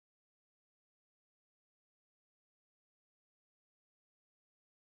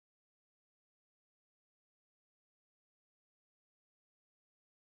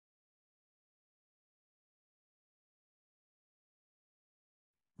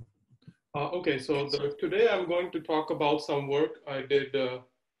Okay, so today I'm going to talk about some work I did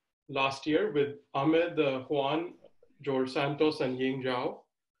last year with Ahmed, Juan, George Santos, and Ying Zhao.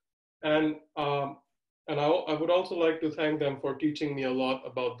 And, I would also like to thank them for teaching me a lot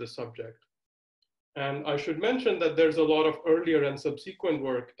about this subject. And I should mention that there's a lot of earlier and subsequent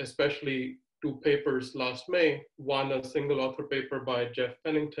work, especially two papers last May, one a single author paper by Jeff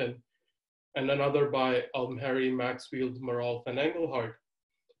Pennington and another by Almheri, Maxfield, Marolf, and Engelhardt,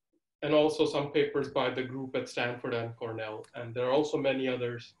 and also some papers by the group at Stanford and Cornell. And there are also many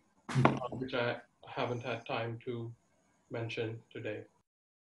others, which I haven't had time to mention today.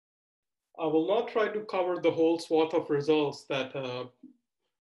 I will not try to cover the whole swath of results that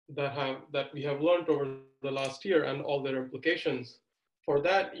we have learned over the last year and all their implications. For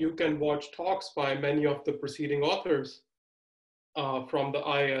that, you can watch talks by many of the preceding authors from the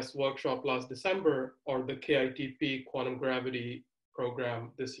IAS workshop last December or the KITP quantum gravity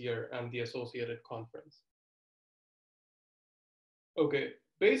program this year and the associated conference. Okay,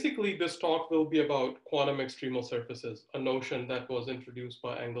 basically this talk will be about quantum extremal surfaces, a notion that was introduced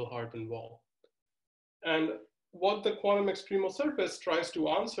by Engelhardt and Wall. And what the quantum extremal surface tries to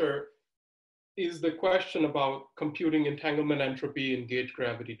answer is the question about computing entanglement entropy in gauge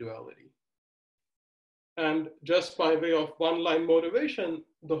gravity duality. And just by way of one-line motivation,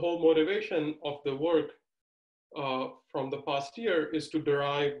 the whole motivation of the work from the past year is to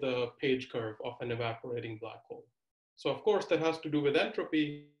derive the Page curve of an evaporating black hole. So of course that has to do with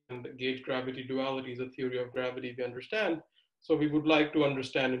entropy, and gauge gravity duality is a theory of gravity we understand. So we would like to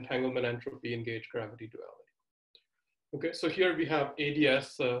understand entanglement entropy in gauge gravity duality. Okay, so here we have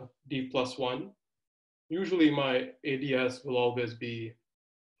ADS D+1. Usually my ADS will always be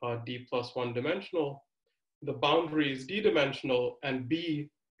D+1 dimensional. The boundary is D-dimensional, and B,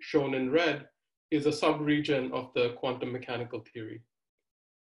 shown in red, is a subregion of the quantum mechanical theory.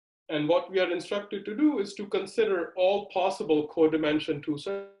 And what we are instructed to do is to consider all possible codimension 2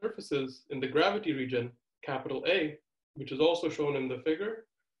 surfaces in the gravity region, capital A, which is also shown in the figure,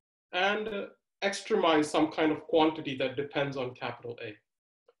 and extremize some kind of quantity that depends on capital A.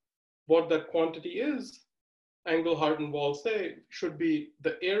 What that quantity is, Engelhardt and Wall say, should be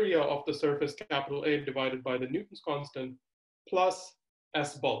the area of the surface capital A divided by the Newton's constant plus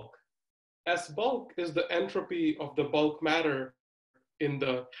S bulk. S bulk is the entropy of the bulk matter in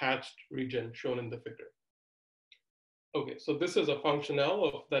the hatched region shown in the figure. Okay, so this is a function L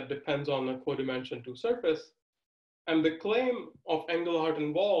of that depends on a codimension 2 surface. And the claim of Engelhardt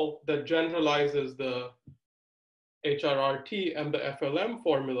and Wall that generalizes the HRRT and the FLM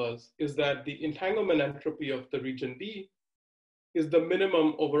formulas is that the entanglement entropy of the region B is the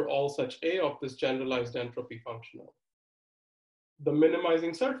minimum over all such A of this generalized entropy functional. The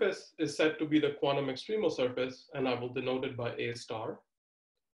minimizing surface is said to be the quantum extremal surface, and I will denote it by A star.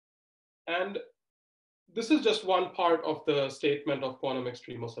 And this is just one part of the statement of quantum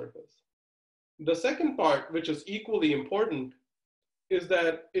extremal surface. The second part, which is equally important, is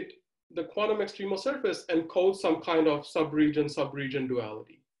that the quantum extremal surface encodes some kind of subregion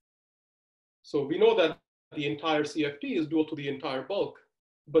duality. So we know that the entire CFT is dual to the entire bulk,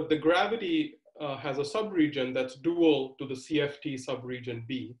 but the gravity has a subregion that's dual to the CFT subregion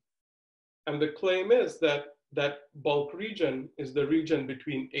B. And the claim is that that bulk region is the region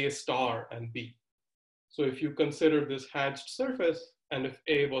between A star and B. So if you consider this hatched surface, and if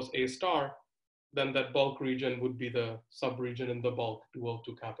A was A star, then that bulk region would be the subregion in the bulk dual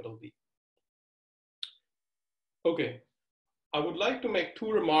to capital B. Okay, I would like to make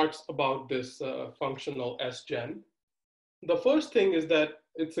two remarks about this functional S-gen. The first thing is that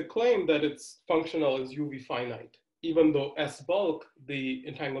it's a claim that its functional is UV finite, even though S bulk, the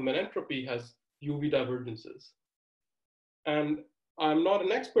entanglement entropy, has UV divergences. And I'm not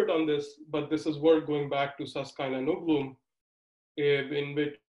an expert on this, but this is work going back to Susskind and Nublum, in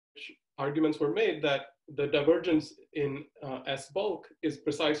which arguments were made that the divergence in S bulk is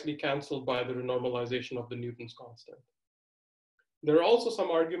precisely canceled by the renormalization of the Newton's constant. There are also some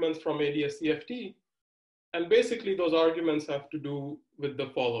arguments from ADS-CFT, and basically those arguments have to do with the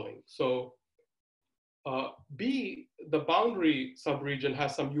following. So B, the boundary subregion,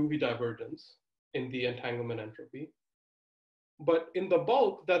 has some UV divergence in the entanglement entropy. But in the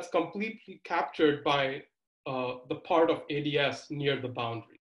bulk, that's completely captured by the part of ADS near the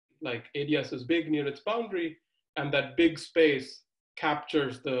boundary. Like ADS is big near its boundary, and that big space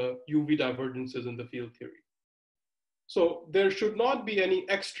captures the UV divergences in the field theory. So there should not be any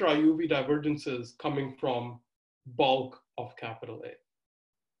extra UV divergences coming from bulk of capital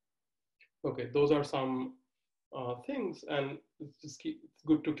A. Okay, those are some things, and it's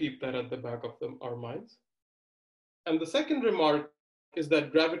good to keep that at the back of our minds. And the second remark is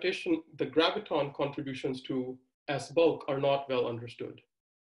that the graviton contributions to S bulk are not well understood.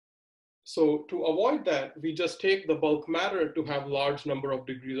 So to avoid that, we just take the bulk matter to have large number of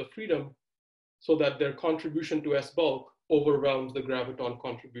degrees of freedom so that their contribution to S bulk overwhelms the graviton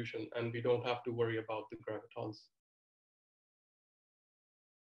contribution, and we don't have to worry about the gravitons.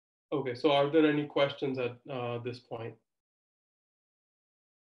 Okay, so are there any questions at this point?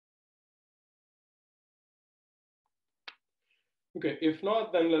 Okay, if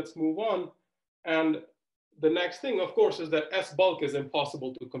not, then let's move on. And the next thing, of course, is that S bulk is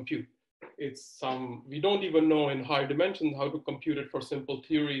impossible to compute. We don't even know in high dimensions how to compute it for simple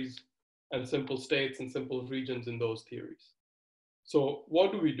theories and simple states and simple regions in those theories. So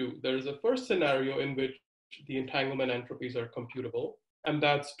what do? There is a first scenario in which the entanglement entropies are computable, and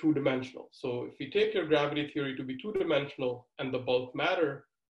that's two-dimensional. So if we take your gravity theory to be two-dimensional and the bulk matter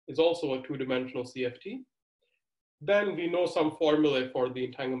is also a two-dimensional CFT, then we know some formulae for the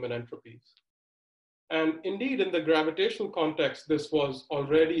entanglement entropies. And indeed, in the gravitational context, this was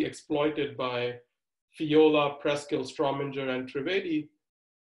already exploited by Fiola, Preskill, Strominger, and Trivedi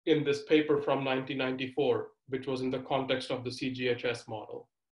in this paper from 1994, which was in the context of the CGHS model.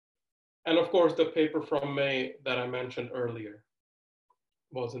 And of course, the paper from May that I mentioned earlier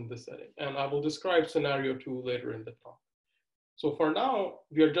was in this setting. And I will describe scenario 2 later in the talk. So for now,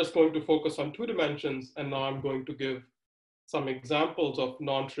 we are just going to focus on 2 dimensions, and now I'm going to give some examples of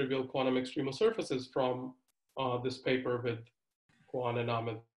non-trivial quantum extremal surfaces from this paper with Kwan and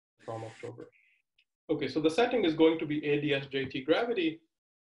Ahmed from October. Okay, so the setting is going to be ADS-JT gravity.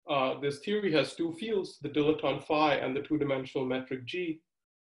 This theory has 2 fields, the dilaton phi and the 2-dimensional metric G.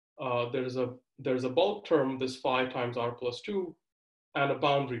 There's a bulk term, this phi times r plus 2, and a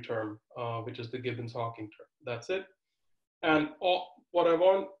boundary term, which is the Gibbons-Hawking term. That's it. And what I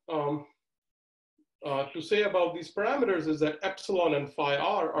want to say about these parameters is that epsilon and phi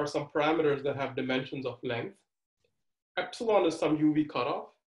r are some parameters that have dimensions of length. Epsilon is some UV cutoff,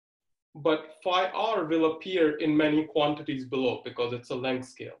 but phi r will appear in many quantities below because it's a length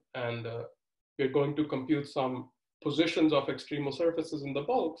scale. And we're going to compute some positions of extremal surfaces in the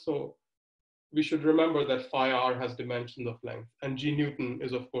bulk. So we should remember that phi r has dimensions of length, and G Newton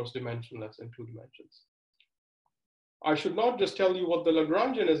is of course dimensionless in 2 dimensions. I should not just tell you what the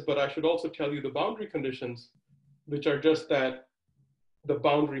Lagrangian is, but I should also tell you the boundary conditions, which are just that the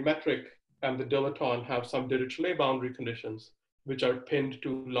boundary metric and the dilaton have some Dirichlet boundary conditions, which are pinned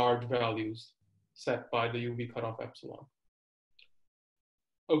to large values set by the UV cutoff epsilon.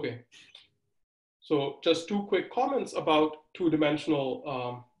 Okay, so just 2 quick comments about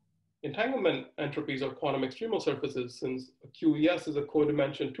 2-dimensional entanglement entropies or quantum extremal surfaces. Since a QES is a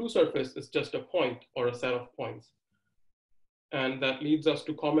codimension 2 surface, it's just a point or a set of points. And that leads us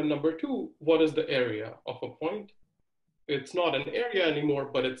to comment number 2. What is the area of a point? It's not an area anymore,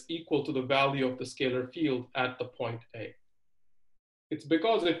 but it's equal to the value of the scalar field at the point A. It's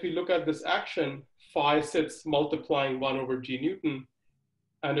because if we look at this action, phi sits multiplying 1 over G Newton.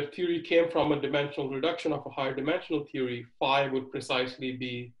 And if theory came from a dimensional reduction of a higher dimensional theory, phi would precisely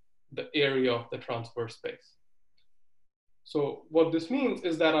be the area of the transverse space. So what this means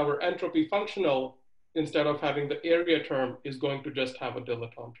is that our entropy functional, instead of having the area term, is going to just have a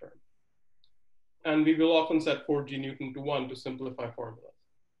dilaton term. And we will often set 4G Newton to 1 to simplify formulas.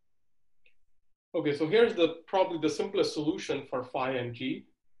 Okay, so here's probably the simplest solution for phi and G,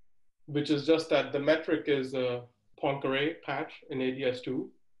 which is just that the metric is a Poincare patch in ADS2.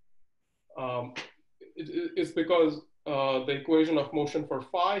 It's because the equation of motion for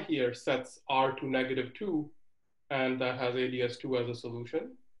phi here sets r to -2, and that has ADS2 as a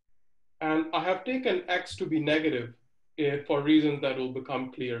solution. And I have taken x to be negative for reasons that will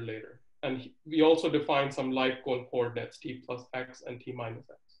become clear later. And we also define some light cone coordinates, t plus x and t minus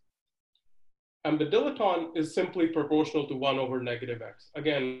x. And the dilaton is simply proportional to 1 over -x.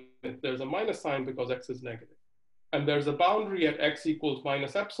 Again, there's a minus sign because x is negative. And there's a boundary at x equals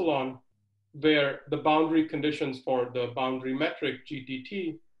minus epsilon, where the boundary conditions for the boundary metric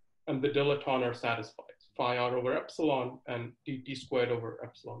GTT and the dilaton are satisfied. Phi r over epsilon and dt squared over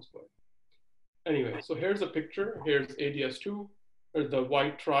epsilon squared. Anyway, so here's a picture. Here's ADS2. The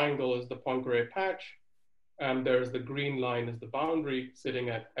white triangle is the Poincare patch, and there's the green line is the boundary sitting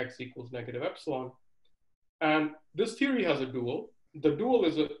at x equals -epsilon. And this theory has a dual. The dual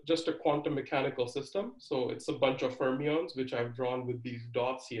is just a quantum mechanical system. So it's a bunch of fermions, which I've drawn with these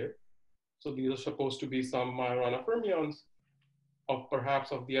dots here. So these are supposed to be some Majorana fermions of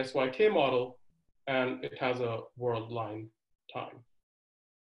perhaps of the SYK model, and it has a world line time.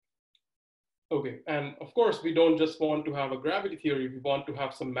 Okay, and of course, we don't just want to have a gravity theory, we want to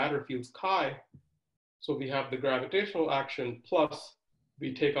have some matter fields chi. So we have the gravitational action plus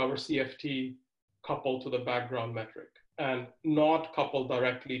we take our CFT coupled to the background metric and not coupled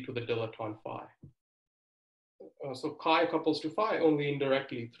directly to the dilaton phi. So chi couples to phi only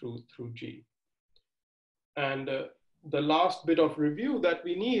indirectly through G. And the last bit of review that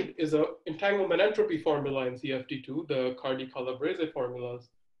we need is a entanglement entropy formula in CFT2, the Cardy-Calabrese formulas.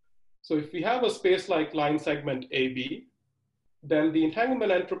 So if we have a space-like line segment AB, then the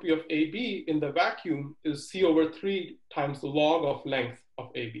entanglement entropy of AB in the vacuum is C over 3 times the log of length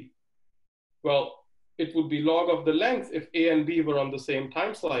of AB. Well, it would be log of the length if A and B were on the same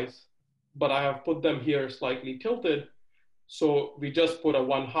time slice, but I have put them here slightly tilted. So we just put a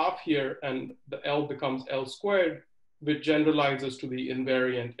 1/2 here and the L becomes L squared, which generalizes to the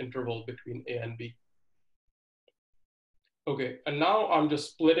invariant interval between A and B. Okay, and now I'm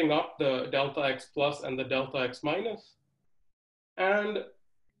just splitting up the delta x plus and the delta x minus. And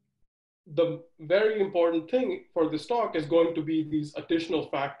the very important thing for this talk is going to be these additional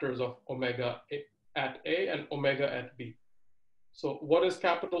factors of omega at A and omega at B. So what is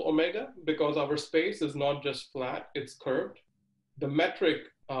capital omega? Because our space is not just flat, it's curved. The metric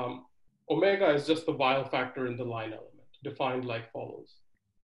omega is just the Weil factor in the line element, defined like follows.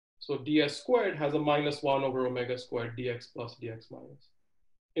 So ds squared has a -1 over omega squared dx plus dx minus.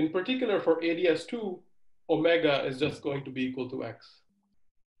 In particular for ADS2, omega is just going to be equal to x.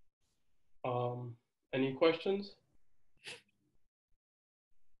 Any questions?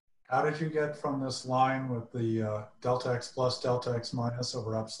 How did you get from this line with the delta x plus delta x minus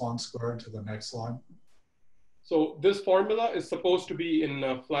over epsilon squared to the next line? So this formula is supposed to be in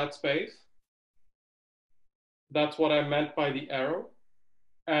a flat space. That's what I meant by the arrow.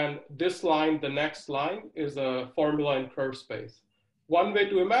 And this line, the next line, is a formula in curved space. One way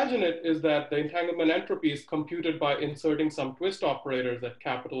to imagine it is that the entanglement entropy is computed by inserting some twist operators at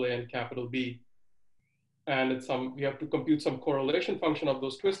capital A and capital B. And we have to compute some correlation function of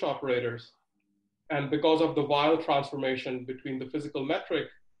those twist operators. And because of the Weil transformation between the physical metric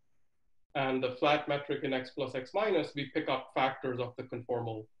and the flat metric in x plus x minus, we pick up factors of the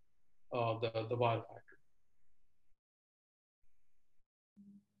conformal, the Weil factor.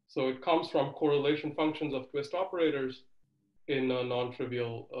 So it comes from correlation functions of twist operators in a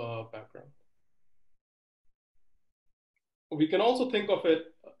non-trivial background. We can also think of it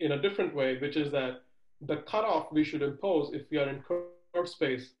in a different way, which is that the cutoff we should impose if we are in curved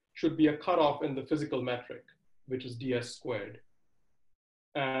space should be a cutoff in the physical metric, which is ds squared.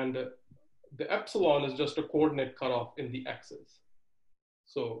 And the epsilon is just a coordinate cutoff in the x's.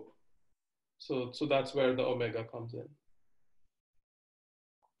 So that's where the omega comes in.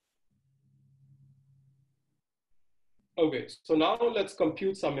 Okay, so now let's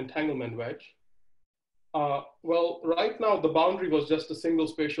compute some entanglement wedge. Well, right now the boundary was just a single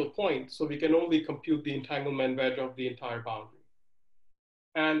spatial point, so we can only compute the entanglement wedge of the entire boundary.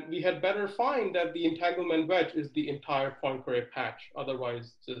 And we had better find that the entanglement wedge is the entire Poincare patch,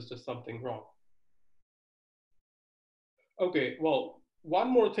 otherwise there's just something wrong. Okay, well, one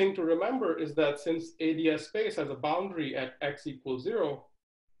more thing to remember is that since ADS space has a boundary at x equals 0,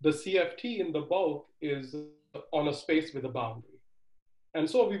 the CFT in the bulk is on a space with a boundary. And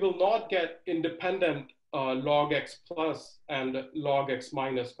so we will not get independent log x plus and log x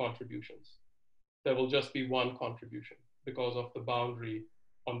minus contributions. There will just be one contribution because of the boundary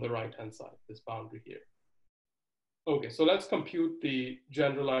on the right-hand side, this boundary here. Okay, so let's compute the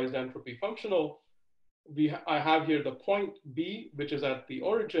generalized entropy functional. I have here the point B, which is at the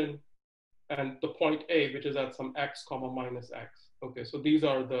origin, and the point A, which is at some x comma minus x. Okay, so these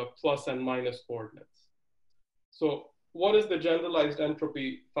are the plus and minus coordinates. So what is the generalized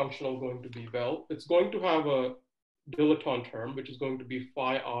entropy functional going to be? Well, it's going to have a dilaton term, which is going to be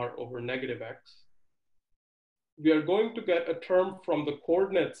phi r over negative x. We are going to get a term from the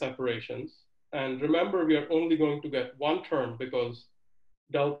coordinate separations. And remember, we are only going to get one term because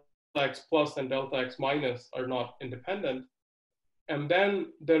delta x plus and delta x minus are not independent. And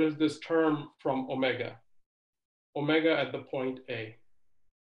then there is this term from omega at the point A.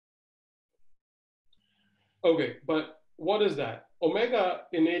 Okay, but what is that? Omega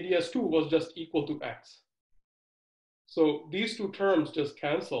in ADS2 was just equal to x. So these two terms just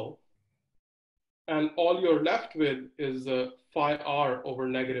cancel. And all you're left with is phi r over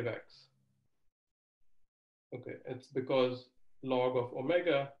negative x. Okay, it's because log of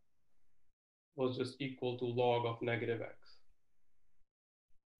omega was just equal to log of negative x.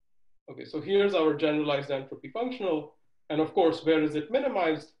 Okay, so here's our generalized entropy functional. And of course, where is it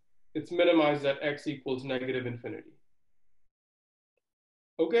minimized? It's minimized at x equals -infinity.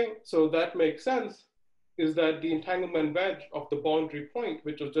 Okay, so that makes sense, is that the entanglement wedge of the boundary point,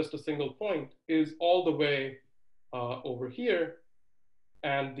 which was just a single point, is all the way over here.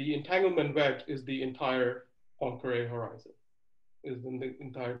 And the entanglement wedge is the entire Poincare horizon, is in the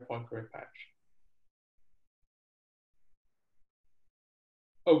entire Poincare patch.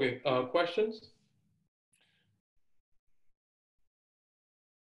 Okay, questions?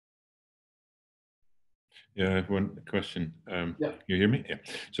 Yeah, I have one question. Yeah. You hear me?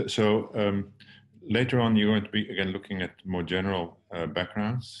 Yeah. So later on, you're going to be again looking at more general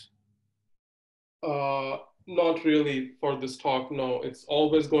backgrounds. Not really for this talk. No, it's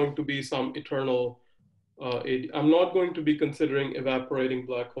always going to be some eternal. I'm not going to be considering evaporating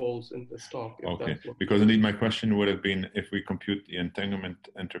black holes in this talk. If Okay, that's what because indeed my question would have been if we compute the entanglement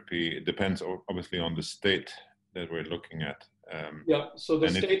entropy, it depends obviously on the state that we're looking at. Yeah. So the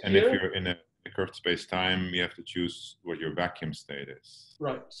state and here. if you're in a curved space-time, you have to choose what your vacuum state is.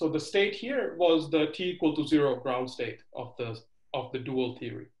 Right. So the state here was the t=0 ground state of the dual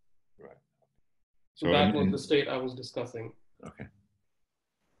theory. Right. So that was the state I was discussing. Okay.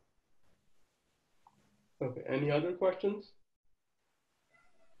 Okay. Any other questions?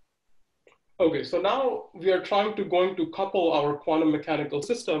 Okay. So now we are going to couple our quantum mechanical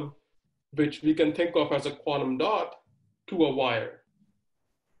system, which we can think of as a quantum dot, to a wire.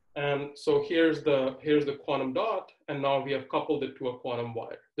 And so here's the quantum dot, and now we have coupled it to a quantum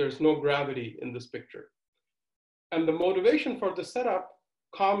wire. There's no gravity in this picture. And the motivation for the setup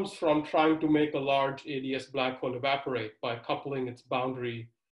comes from trying to make a large ADS black hole evaporate by coupling its boundary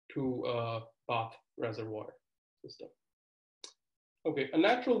to a bath reservoir system. Okay, a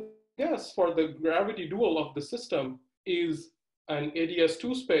natural guess for the gravity dual of the system is an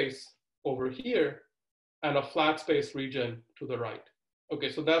ADS2 space over here and a flat space region to the right. Okay,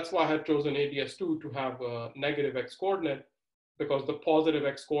 so that's why I had chosen ADS2 to have a negative x coordinate, because the positive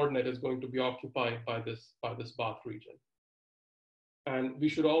x coordinate is going to be occupied by this bath region. And we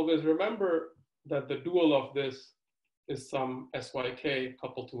should always remember that the dual of this is some SYK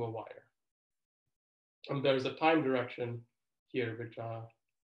coupled to a wire. And there's a time direction here, which I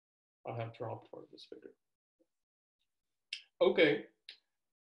have dropped for this figure. Okay.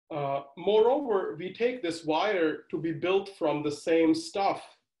 Moreover, we take this wire to be built from the same stuff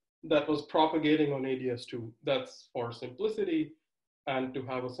that was propagating on ADS2. That's for simplicity and to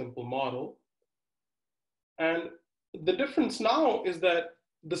have a simple model. And the difference now is that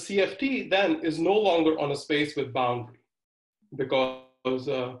the CFT then is no longer on a space with boundary, because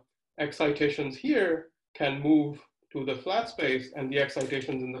excitations here can move to the flat space, and the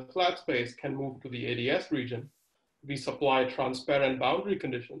excitations in the flat space can move to the ADS region. We supply transparent boundary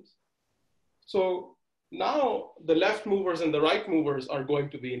conditions. So now the left movers and the right movers are going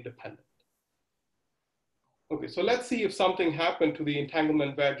to be independent. Okay, so let's see if something happened to the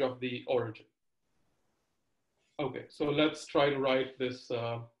entanglement wedge of the origin. Okay, so let's try to write this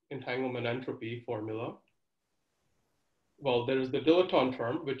entanglement entropy formula. Well, there is the dilaton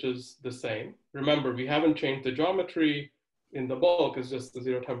term, which is the same. Remember, we haven't changed the geometry in the bulk, it's just the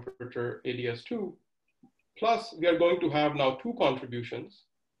zero temperature ADS2. Plus, we are going to have now two contributions,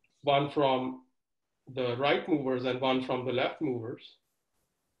 one from the right movers and one from the left movers.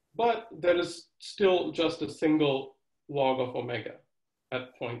 But there is still just a single log of omega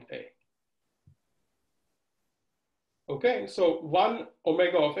at point A. Okay, so 1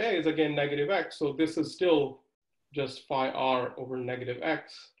 omega of A is again negative x, so this is still just phi r over negative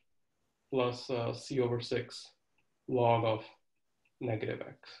x plus c over 6 log of negative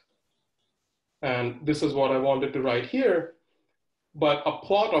x. And this is what I wanted to write here. But a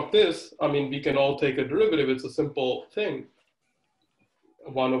plot of this, I mean, we can all take a derivative. It's a simple thing.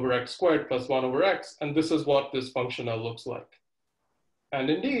 1 over x squared plus 1 over x. And this is what this function now looks like. And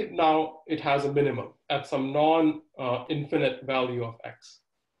indeed, now it has a minimum at some non-infinite value of x.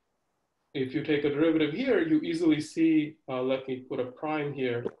 If you take a derivative here, you easily see, let me put a prime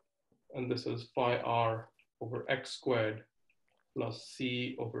here, and this is phi r over x squared plus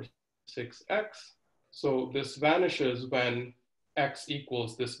c over 6x. So this vanishes when x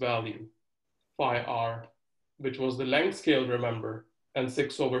equals this value, phi r, which was the length scale, remember, and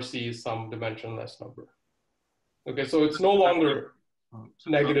 6 over c is some dimensionless number. Okay, so it's no longer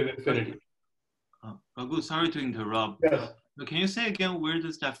negative infinity. Raghu, sorry to interrupt. Yes. Can you say again, where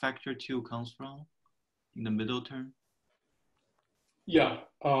does that factor 2 comes from in the middle term? Yeah,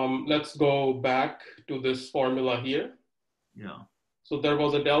 let's go back to this formula here. Yeah. So there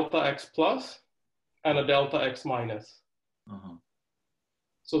was a delta x plus and a delta x minus.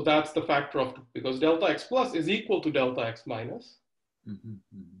 So that's the factor of 2, because delta x plus is equal to delta x minus.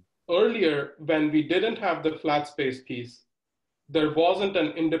 Earlier, when we didn't have the flat space piece, there wasn't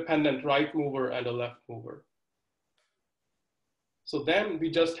an independent right mover and a left mover. So then we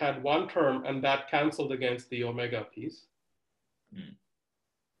just had one term, and that canceled against the omega piece.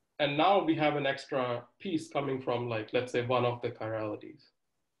 And now we have an extra piece coming from, like, let's say one of the chiralities.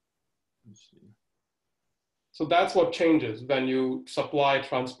 So that's what changes when you supply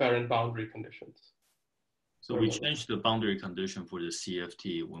transparent boundary conditions. So we change the boundary condition for the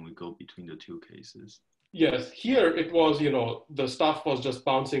CFT when we go between the two cases. Yes, here it was, the stuff was just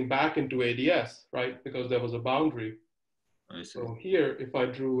bouncing back into ADS, right? Because there was a boundary. I see. So here, if I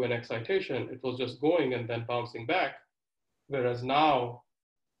drew an excitation, it was just going and then bouncing back. Whereas now,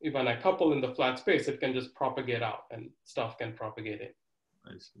 when I couple in the flat space, it can just propagate out and stuff can propagate in.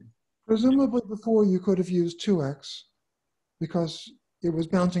 I see. Presumably before you could have used 2x because it was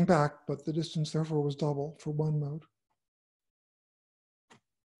bouncing back, but the distance therefore was double for one mode.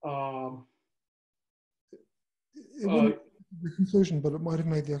 It wouldn't be the conclusion, but it might have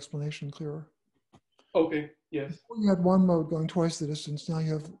made the explanation clearer. Okay, yes. Before you had one mode going twice the distance, now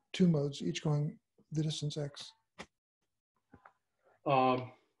you have two modes, each going the distance x.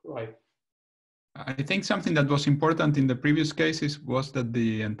 Right. I think something that was important in the previous cases was that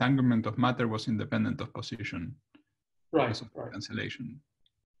the entanglement of matter was independent of position. Right, Of right. cancellation.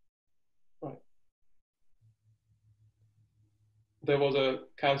 Right. There was a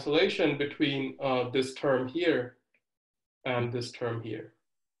cancellation between this term here and this term here.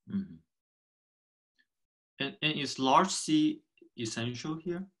 Mm-hmm. And is large C essential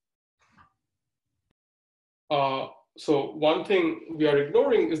here? So one thing we are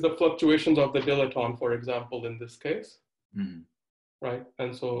ignoring is the fluctuations of the dilaton, for example, in this case, right?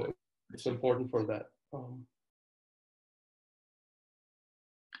 And so it's important for that.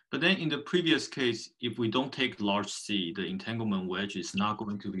 But then in the previous case, if we don't take large C, the entanglement wedge is not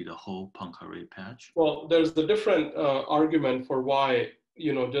going to be the whole Poincare patch. Well, there's the different argument for why,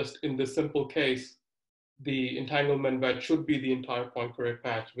 just in this simple case, the entanglement wedge should be the entire Poincare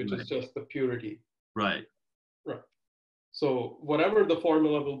patch, which is just the purity. Right. Right. So whatever the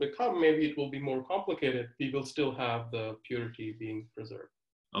formula will become, maybe it will be more complicated. We will still have the purity being preserved.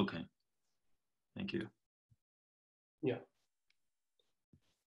 Okay. Thank you. Yeah.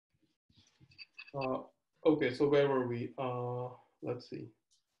 Okay, so where were we? Let's see.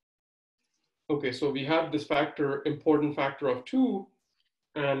 Okay, so we have this factor, important factor of 2,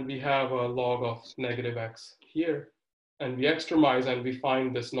 and we have a log of negative x here, and we extremize and we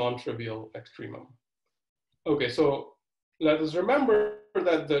find this non-trivial extremum. Okay, so let us remember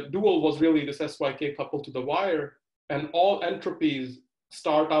that the dual was really this SYK coupled to the wire, and all entropies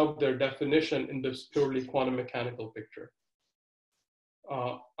start out their definition in this purely quantum mechanical picture.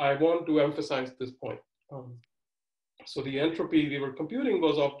 I want to emphasize this point. So the entropy we were computing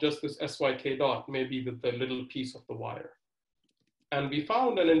was of just this SYK dot, maybe with the little piece of the wire. And we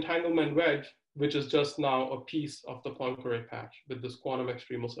found an entanglement wedge, which is just now a piece of the Poincare patch with this quantum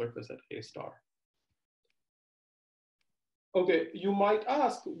extremal surface at K star. Okay, you might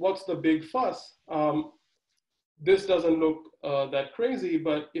ask, what's the big fuss? This doesn't look that crazy,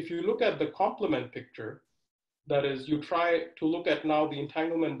 but if you look at the complement picture, that is, you try to look at now the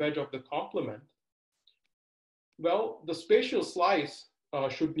entanglement wedge of the complement, well, the spatial slice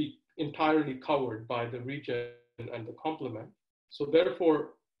should be entirely covered by the region and the complement. So therefore,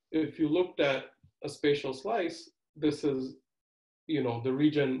 if you looked at a spatial slice, this is, the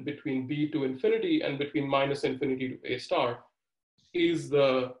region between B to infinity and between minus infinity to A star is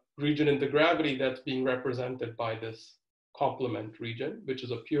the region in the gravity that's being represented by this complement region, which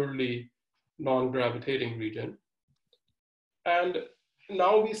is a purely non-gravitating region. And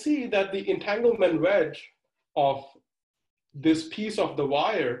now we see that the entanglement wedge of this piece of the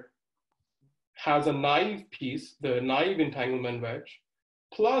wire has a naive piece, the naive entanglement wedge,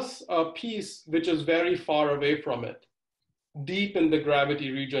 plus a piece which is very far away from it, deep in the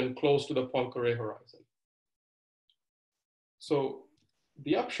gravity region close to the Poincare horizon. So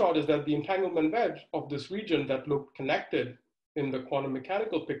the upshot is that the entanglement wedge of this region that looked connected in the quantum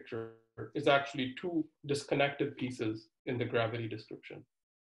mechanical picture is actually two disconnected pieces in the gravity description.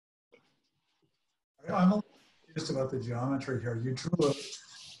 I'm a little confused about the geometry here. You drew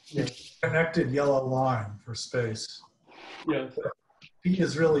a connected yellow line for space. Yes. P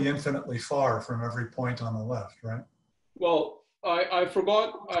is really infinitely far from every point on the left, right? Well, I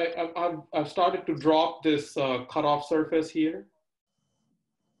forgot, I've started to drop this cutoff surface here.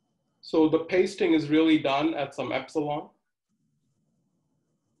 So the pasting is really done at some epsilon.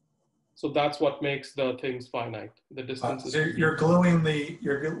 So that's what makes the things finite. The distance. So you're gluing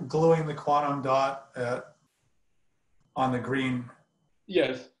the quantum dot on the green.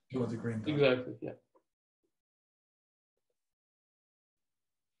 Yes. With the green dot. Exactly. Yeah.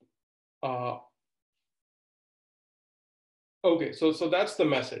 Okay, so that's the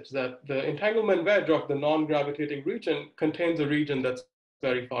message, that the entanglement wedge of the non-gravitating region contains a region that's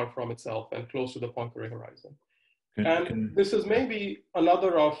very far from itself and close to the Poincare horizon. Can, This is maybe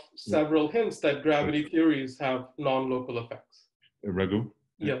another of several hints that gravity theories have non-local effects. Raghu?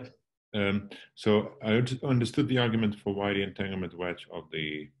 Yes. So I understood the argument for why the entanglement wedge of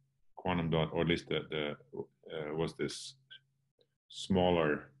the quantum dot, or at least was this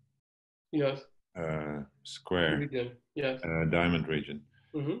smaller Yes. square Region. Yes. diamond region.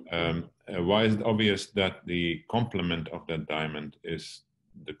 Mm-hmm. Why is it obvious that the complement of that diamond is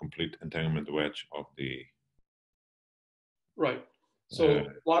the complete entanglement wedge of the... Right. So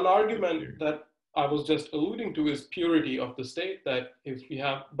one argument that I was just alluding to is purity of the state, that if we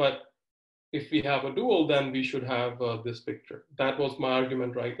have a dual, then we should have this picture. That was my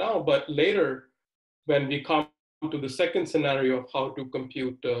argument right now. But later, when we come to the second scenario of how to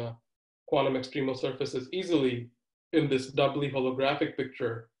compute quantum extremal surfaces easily in this doubly holographic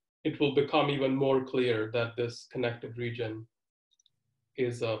picture, it will become even more clear that this connected region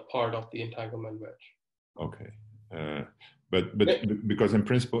is a part of the entanglement wedge. Okay. But because in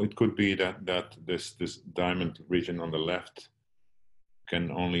principle, it could be that this diamond region on the left can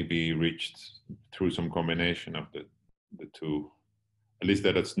only be reached through some combination of the two, at least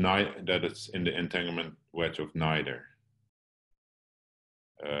that it's in the entanglement wedge of neither.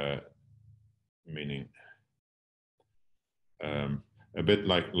 Meaning a bit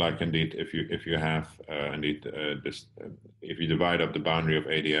like indeed if you have if you divide up the boundary of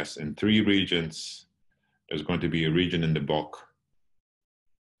ADS in 3 regions, there's going to be a region in the Bok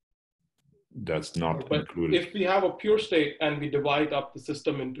that's not included. If we have a pure state and we divide up the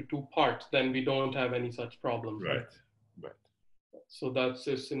system into 2 parts, then we don't have any such problems. Right. So that's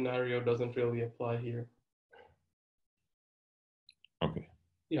this scenario doesn't really apply here. Okay.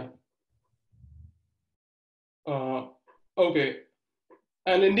 Yeah. Okay.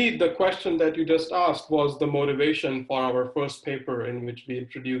 And indeed, the question that you just asked was the motivation for our first paper in which we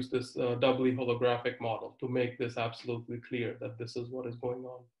introduced this doubly holographic model to make this absolutely clear that this is what is going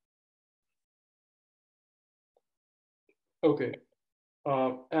on. Okay.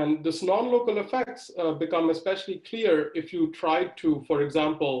 And this non-local effects become especially clear if you tried to, for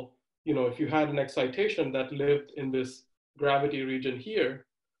example, if you had an excitation that lived in this gravity region here,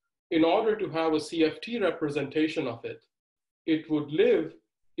 in order to have a CFT representation of it, it would live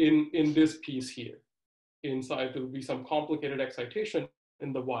in this piece here. Inside, there would be some complicated excitation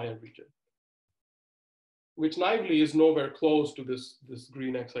in the wire region, which naively is nowhere close to this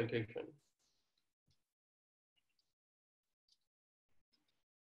green excitation.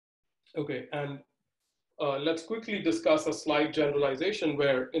 Okay, and let's quickly discuss a slight generalization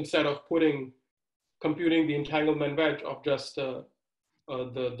where instead of computing the entanglement wedge of just the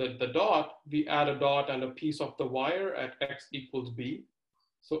dot, we add a dot and a piece of the wire at x equals b.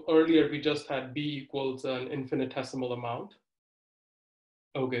 So earlier we just had b equals an infinitesimal amount.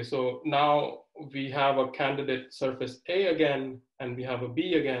 Okay, so now we have a candidate surface A again, and we have a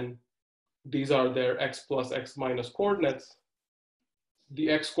B again. These are their x plus x minus coordinates. The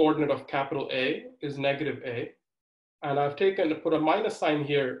x coordinate of capital A is negative A. And I've put a minus sign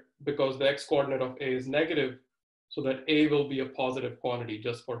here because the x coordinate of A is negative, so that A will be a positive quantity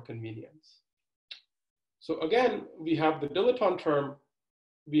just for convenience. So again, we have the dilaton term.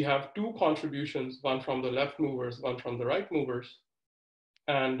 We have 2 contributions, one from the left movers, one from the right movers.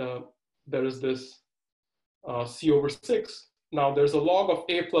 And there is this C over 6. Now there's a log of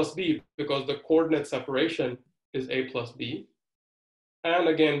A plus B because the coordinate separation is A plus B. And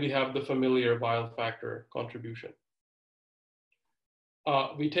again, we have the familiar Weyl factor contribution.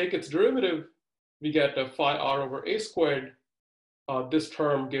 We take its derivative, we get a phi r over A squared. This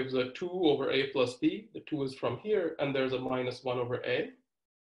term gives a 2 over A plus B. The 2 is from here, and there's a minus 1 over A.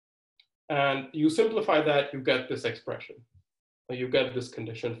 And you simplify that, you get this expression. You get this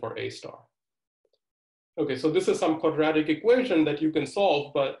condition for A star. Okay, so this is some quadratic equation that you can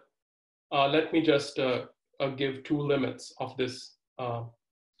solve, but let me just give 2 limits of this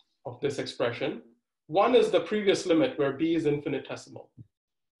expression. One is the previous limit where b is infinitesimal.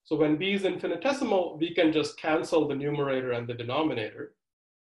 So when b is infinitesimal, we can just cancel the numerator and the denominator,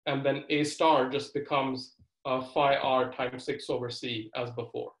 and then A star just becomes phi r times 6 over c as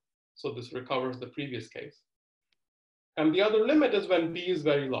before. So this recovers the previous case. And the other limit is when b is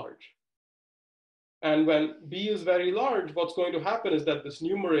very large. And when b is very large, what's going to happen is that this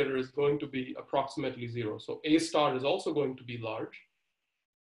numerator is going to be approximately 0. So A star is also going to be large.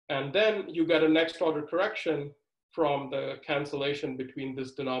 And then you get a next order correction from the cancellation between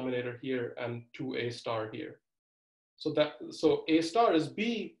this denominator here and 2A star here. So A star is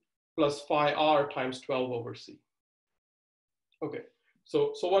b plus phi r times 12 over c. Okay,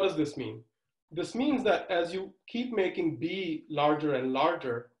 so what does this mean? This means that as you keep making B larger and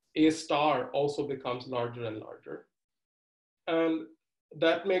larger, A star also becomes larger and larger. And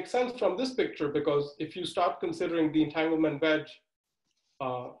that makes sense from this picture, because if you start considering the entanglement wedge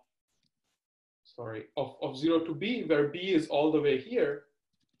of 0 to B, where B is all the way here,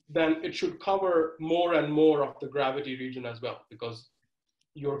 then it should cover more and more of the gravity region as well, because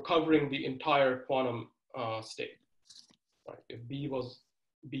you're covering the entire quantum state. Right? If B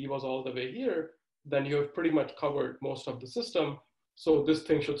was all the way here, then you have pretty much covered most of the system. So this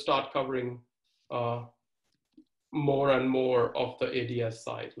thing should start covering more and more of the ADS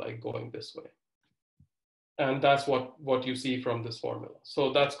side, like going this way. And that's what you see from this formula.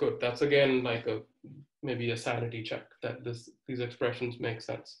 So that's good. That's again like maybe a sanity check that these expressions make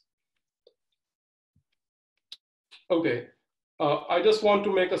sense. Okay, I just want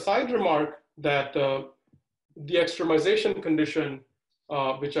to make a side remark that the extremization condition,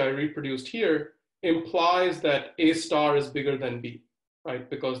 which I reproduced here, implies that A star is bigger than B, right?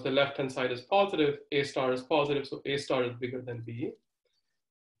 Because the left-hand side is positive, A star is positive, so A star is bigger than B.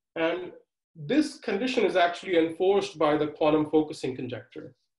 And this condition is actually enforced by the quantum focusing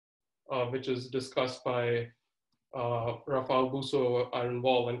conjecture, which is discussed by Rafael Busso, Iron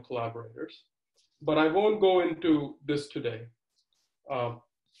Wall, and collaborators. But I won't go into this today.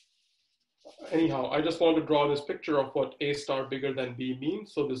 Anyhow, I just want to draw this picture of what A star bigger than B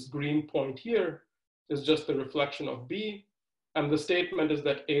means. So this green point here is just the reflection of B. And the statement is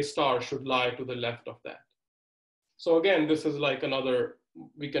that A star should lie to the left of that. So again, this is like another,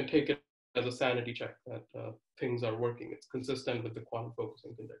 we can take it as a sanity check that things are working. It's consistent with the quantum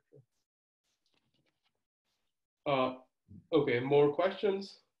focusing conjecture. Okay, more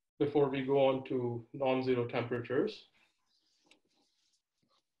questions before we go on to non-zero temperatures?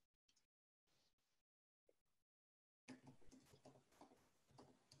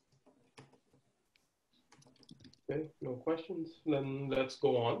 Okay, no questions, then let's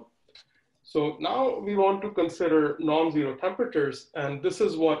go on. So now we want to consider non-zero temperatures, and this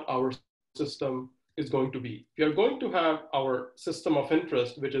is what our system is going to be. We are going to have our system of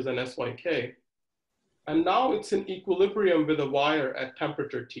interest, which is an SYK, and now it's in equilibrium with a wire at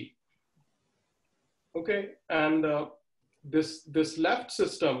temperature T. Okay, and this left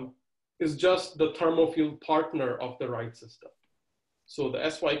system is just the thermofield partner of the right system. So the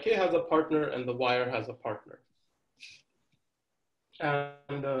SYK has a partner and the wire has a partner.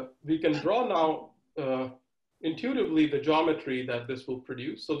 And we can draw now intuitively the geometry that this will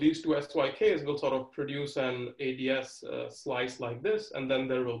produce. So these two SYKs will sort of produce an ADS slice like this, and then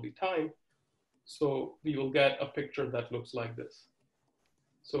there will be time. So we will get a picture that looks like this.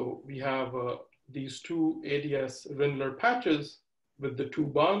 So we have these two ADS Rindler patches with the two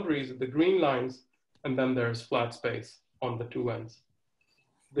boundaries, the green lines, and then there's flat space on the two ends.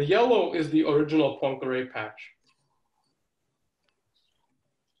 The yellow is the original Poincare patch.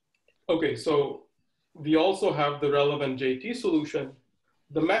 Okay, so we also have the relevant JT solution.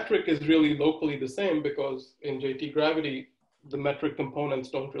 The metric is really locally the same because in JT gravity, the metric components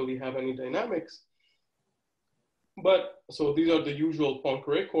don't really have any dynamics. But so these are the usual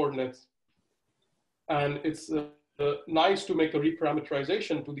Poincare coordinates. And it's nice to make a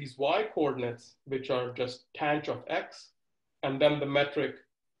reparameterization to these Y coordinates, which are just tangent of X. And then the metric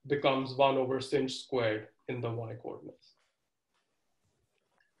becomes 1 over sinh squared in the Y coordinates.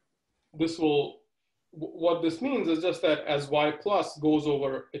 What this means is just that as Y plus goes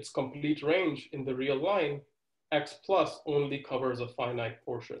over its complete range in the real line, X plus only covers a finite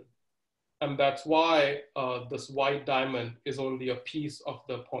portion. And that's why this white diamond is only a piece of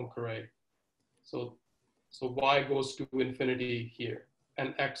the Poincare. So Y goes to infinity here,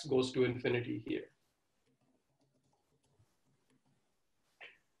 and X goes to infinity here.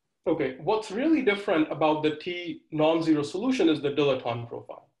 Okay, what's really different about the T non-zero solution is the dilaton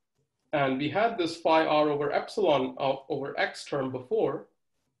profile. And we had this phi r over epsilon over X term before.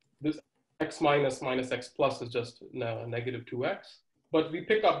 This X minus X plus is just negative 2X. But we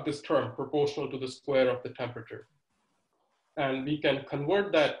pick up this term proportional to the square of the temperature. And we can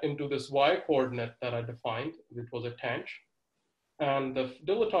convert that into this Y coordinate that I defined, which was a tangent. And the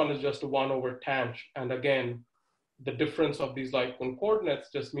dilaton is just 1 over tangent. And again, the difference of these light cone coordinates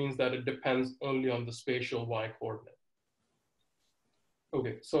just means that it depends only on the spatial Y coordinate.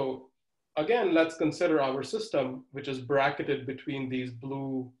 Okay, so again, let's consider our system, which is bracketed between these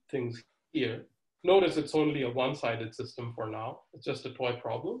blue things here. Notice it's only a one-sided system for now. It's just a toy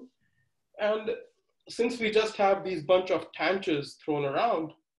problem. And since we just have these bunch of tangents thrown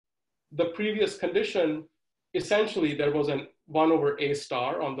around, the previous condition, essentially there was an 1 over A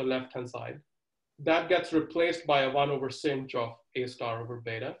star on the left-hand side. That gets replaced by a 1 over sinh of A star over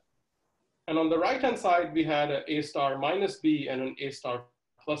beta. And on the right-hand side, we had an A star minus B and an A star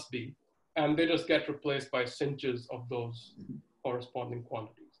plus B, and they just get replaced by cinches of those corresponding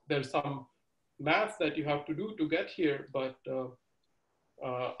quantities. There's some math that you have to do to get here, but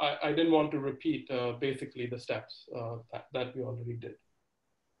I didn't want to repeat basically the steps that we already did.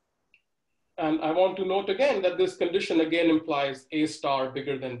 And I want to note again that this condition again implies A star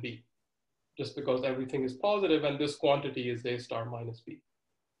bigger than B, just because everything is positive and this quantity is A star minus B.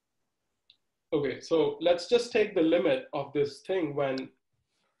 Okay, so let's just take the limit of this thing when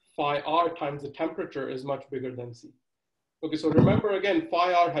phi r times the temperature is much bigger than C. Okay, so remember again,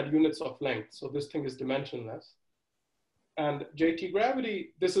 phi r had units of length, so this thing is dimensionless. And JT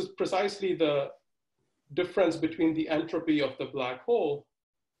gravity, this is precisely the difference between the entropy of the black hole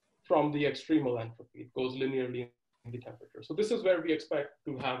from the extremal entropy. It goes linearly in the temperature. So this is where we expect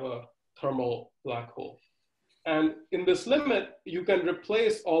to have a thermal black hole. And in this limit, you can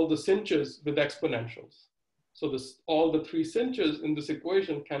replace all the cinches with exponentials. So all the three cinches in this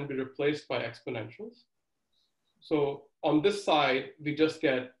equation can be replaced by exponentials. So on this side, we just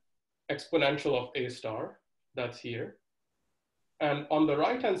get exponential of A star, that's here. And on the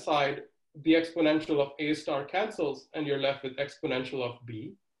right-hand side, the exponential of A star cancels and you're left with exponential of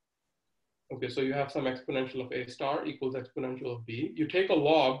B. Okay, so you have some exponential of A star equals exponential of B. You take a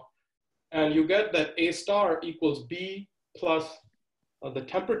log and you get that A star equals B plus the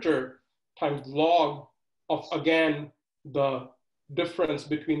temperature times log of, again, the difference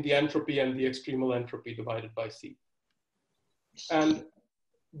between the entropy and the extremal entropy divided by C. And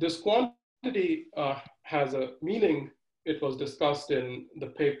this quantity has a meaning. It was discussed in the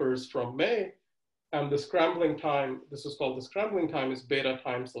papers from May. And the scrambling time, this is called the scrambling time, is beta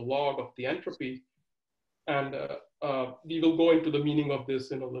times the log of the entropy. And we will go into the meaning of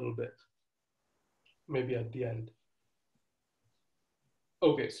this in a little bit, maybe at the end.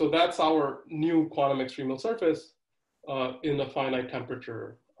 Okay, so that's our new quantum extremal surface in the finite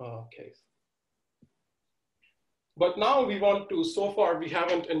temperature case. But now we want to, so far we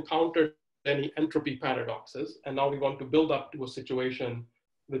haven't encountered any entropy paradoxes, and now we want to build up to a situation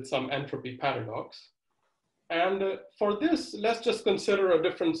with some entropy paradox. And for this, let's just consider a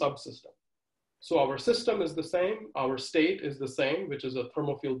different subsystem. So our system is the same, our state is the same, which is a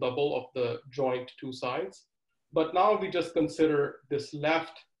thermofield double of the joint two sides. But now we just consider this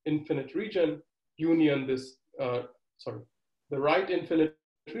left infinite region union this, the right infinite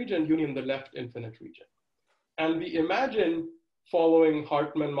region union the left infinite region. And we imagine, following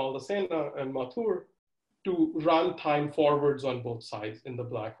Hartmann, Maldacena, and Mathur, to run time forwards on both sides in the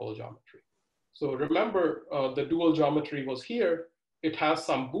black hole geometry. So remember, the dual geometry was here. It has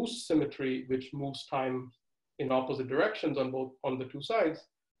some boost symmetry, which moves time in opposite directions on the two sides.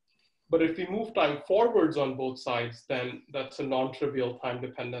 But if we move time forwards on both sides, then that's a non-trivial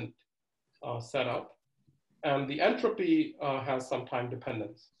time-dependent setup. And the entropy has some time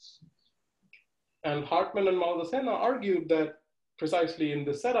dependence. And Hartmann and Maldacena argued that precisely in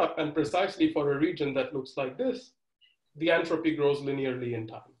this setup and precisely for a region that looks like this, the entropy grows linearly in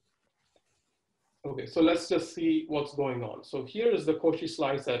time. Okay, so let's just see what's going on. So here is the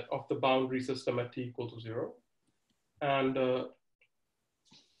Cauchy-Sly set of the boundary system at t equal to 0. And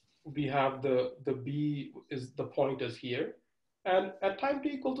we have the B is the point is here. And at time t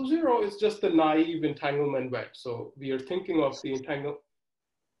equal to 0, it's just the naive entanglement wedge. So we are thinking of the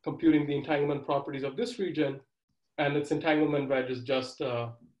computing the entanglement properties of this region, and its entanglement wedge is just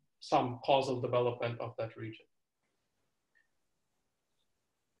some causal development of that region.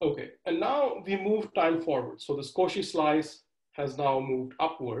 Okay, and now we move time forward. So this Cauchy slice has now moved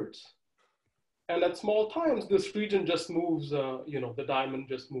upwards. And at small times, this region just moves, the diamond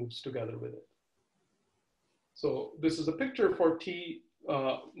just moves together with it. So this is a picture for t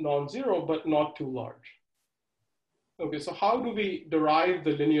non-zero, but not too large. Okay, so how do we derive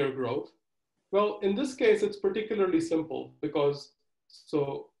the linear growth? Well, in this case, it's particularly simple because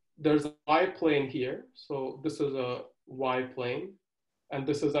there's a y-plane here. So this is a y-plane, and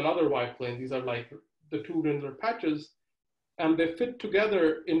this is another y-plane. These are like the two Rindler patches, and they fit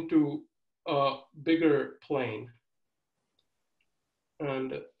together into a bigger plane.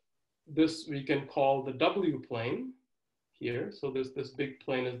 And this we can call the W plane here. So this big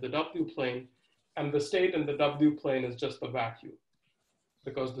plane is the W plane, and the state in the W plane is just the vacuum,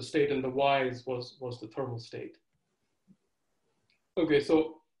 because the state in the Y's was the thermal state. Okay,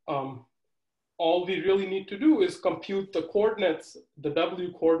 so all we really need to do is compute the coordinates, the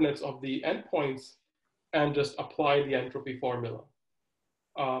W coordinates of the endpoints, and just apply the entropy formula.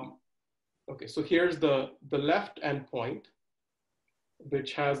 Okay, so here's the left endpoint,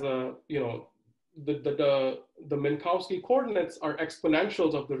 which has a, the Minkowski coordinates are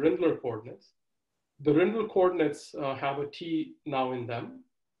exponentials of the Rindler coordinates. The Rindler coordinates have a t now in them.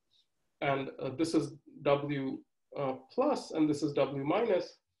 And this is W plus, and this is W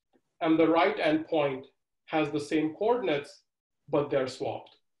minus. And the right endpoint has the same coordinates, but they're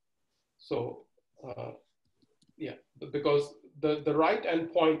swapped. So yeah, because the right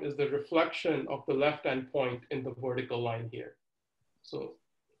endpoint is the reflection of the left endpoint in the vertical line here. So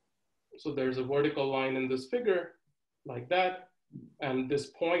there's a vertical line in this figure like that, and this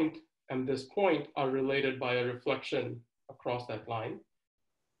point are related by a reflection across that line.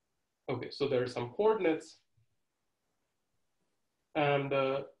 Okay, so there are some coordinates. And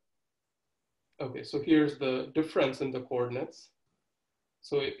okay, so here's the difference in the coordinates.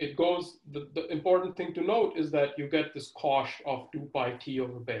 So it goes, the important thing to note is that you get this cosh of 2 pi t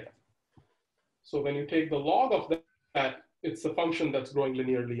over beta. So when you take the log of that, it's a function that's growing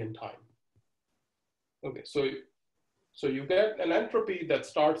linearly in time. Okay, so you get an entropy that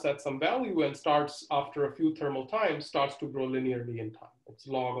starts at some value and starts after a few thermal times, starts to grow linearly in time. It's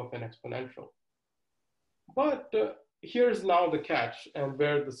log of an exponential. But here's now the catch, and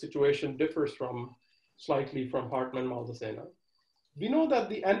where the situation differs slightly from Hartmann-Maldacena. We know that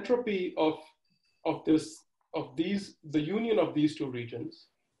the entropy of the union of these two regions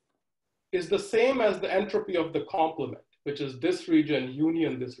is the same as the entropy of the complement, which is this region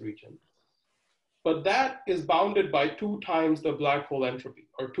union this region. But that is bounded by 2 times the black hole entropy,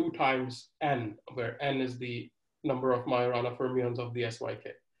 or 2 times n, where n is the number of Majorana fermions of the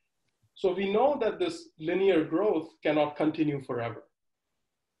SYK. So we know that this linear growth cannot continue forever.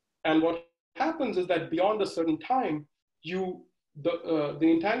 And what happens is that beyond a certain time, the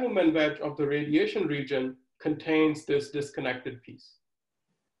entanglement wedge of the radiation region contains this disconnected piece,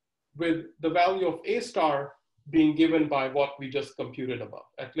 with the value of A star being given by what we just computed above.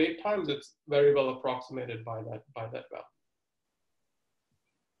 At late times, it's very well approximated by that value.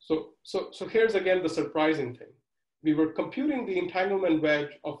 So here's again the surprising thing. We were computing the entanglement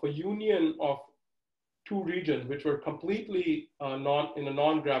wedge of a union of 2 regions, which were completely in a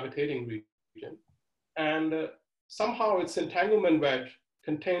non-gravitating region. And somehow its entanglement wedge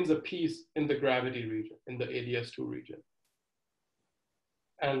contains a piece in the gravity region, in the ADS2 region.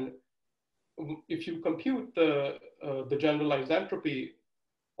 And if you compute the generalized entropy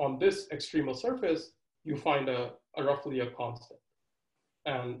on this extremal surface, you find roughly a constant.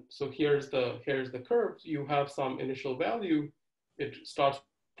 And so here's the curve. You have some initial value. It starts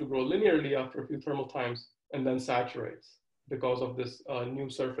to grow linearly after a few thermal times and then saturates because of this new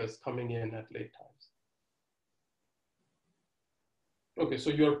surface coming in at late times. Okay,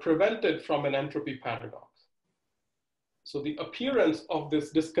 so you're prevented from an entropy paradox. So the appearance of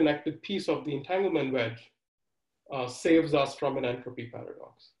this disconnected piece of the entanglement wedge saves us from an entropy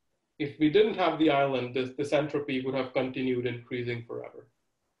paradox. If we didn't have the island, this entropy would have continued increasing forever.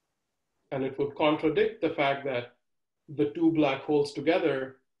 And it would contradict the fact that the 2 black holes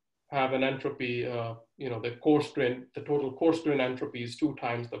together have an entropy, the total core strain entropy is 2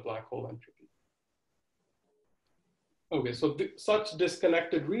 times the black hole entropy. Okay, so such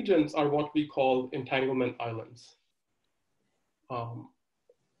disconnected regions are what we call entanglement islands.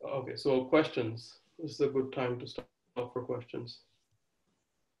 Okay, so questions. This is a good time to stop for questions.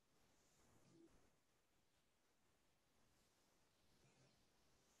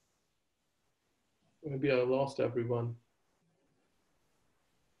 Maybe I lost everyone.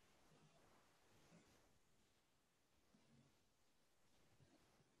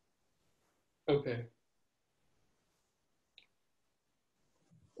 Okay.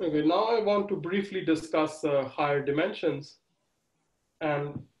 Okay, now I want to briefly discuss higher dimensions.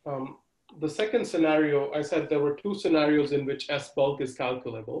 And the second scenario, I said there were 2 scenarios in which S bulk is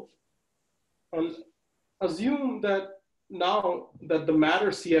calculable. And assume that now that the matter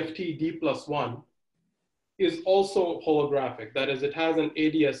CFT D+1 is also holographic. That is, it has an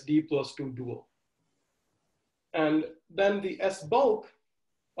ADS D+2 dual. And then the S bulk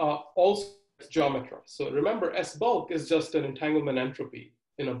also is geometrized. So remember, S bulk is just an entanglement entropy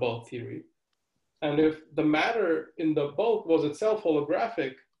in a bulk theory. And if the matter in the bulk was itself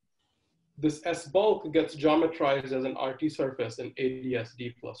holographic, this S bulk gets geometrized as an RT surface in ADS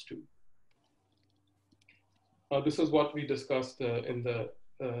D+2. This is what we discussed in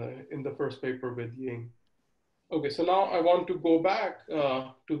the first paper with Ying. Okay, so now I want to go back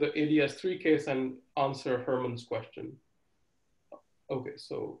to the ADS3 case and answer Herman's question. Okay,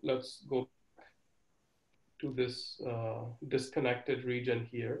 so let's go to this disconnected region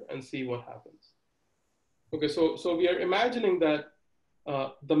here and see what happens. Okay, so we are imagining that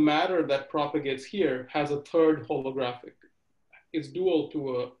the matter that propagates here has a third holographic. It's dual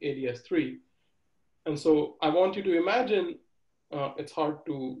to ADS3. And so I want you to imagine, it's hard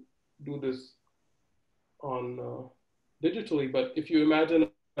to do this on digitally, but if you imagine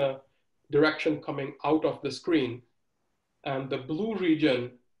a direction coming out of the screen, and the blue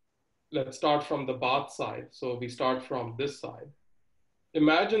region, let's start from the bath side. So we start from this side.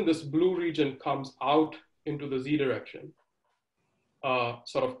 Imagine this blue region comes out into the Z direction,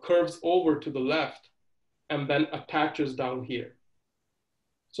 sort of curves over to the left, and then attaches down here.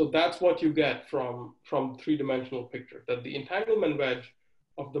 So that's what you get from three-dimensional picture, that the entanglement wedge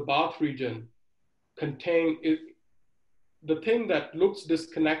of the bath region contain the thing that looks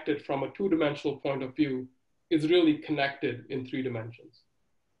disconnected from a two-dimensional point of view is really connected in 3 dimensions.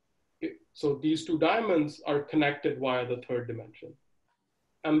 So these two diamonds are connected via the third dimension.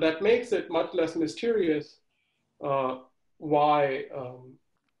 And that makes it much less mysterious why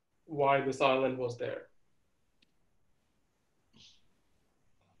this island was there.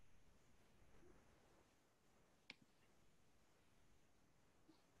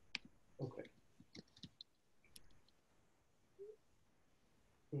 Okay.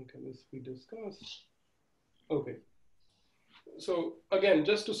 Okay, this we discussed. Okay. So again,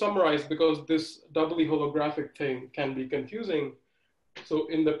 just to summarize, because this doubly holographic thing can be confusing. So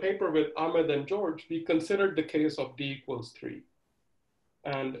in the paper with Ahmed and George, we considered the case of D equals 3.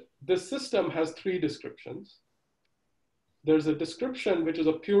 And this system has 3 descriptions. There's a description which is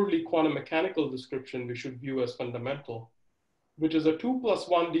a purely quantum mechanical description we should view as fundamental, which is a 2 +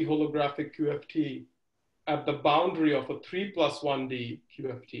 1D holographic QFT at the boundary of a 3 + 1D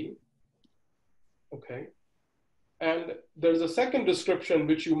QFT. Okay. And there's a second description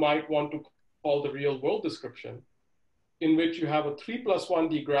which you might want to call the real world description, in which you have a 3 +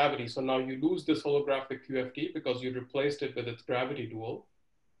 1D gravity. So now you lose this holographic QFT because you replaced it with its gravity dual.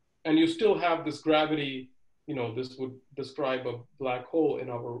 And you still have this gravity, this would describe a black hole in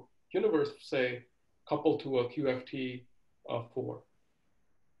our universe, say, coupled to a QFT of 4.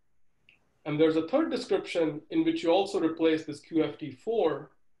 And there's a third description in which you also replace this QFT4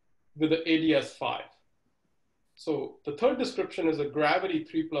 with the ADS5. So the third description is a gravity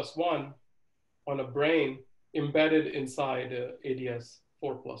 3 + 1 on a brane embedded inside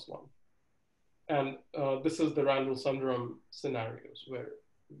ADS4 + 1. And this is the Randall-Sundrum scenarios where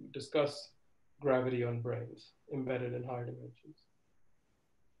we discuss gravity on branes embedded in higher dimensions.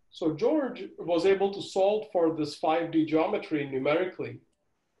 So George was able to solve for this 5D geometry numerically,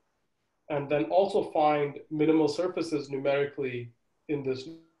 and then also find minimal surfaces numerically in this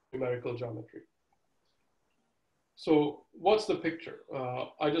numerical geometry. So what's the picture?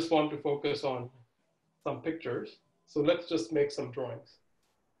 I just want to focus on some pictures. So let's just make some drawings.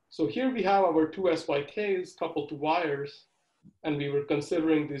 So here we have our 2 SYKs coupled to wires, and we were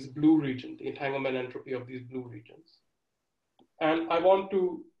considering this blue region, the entanglement entropy of these blue regions. And I want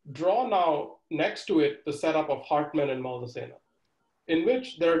to draw now next to it the setup of Hartman and Maldacena, in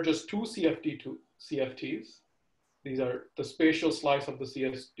which there are just 2 CFTs. These are the spatial slice of the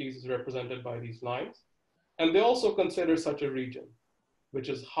CFTs is represented by these lines. And they also consider such a region, which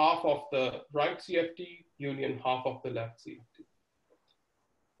is half of the right CFT union half of the left CFT.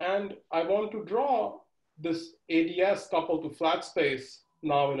 And I want to draw this ADS coupled to flat space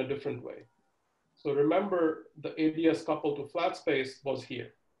now in a different way. So remember, the ADS coupled to flat space was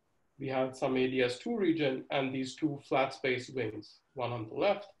here. We had some ADS2 region and these 2 flat space wings, one on the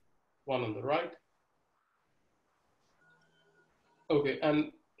left, one on the right. Okay,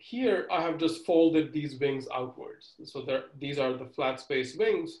 and here I have just folded these wings outwards. So these are the flat space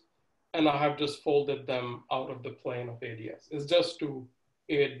wings, and I have just folded them out of the plane of ADS. It's just to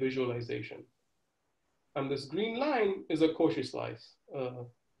aid visualization. And this green line is a Cauchy slice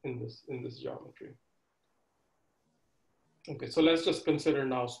in this geometry. Okay, so let's just consider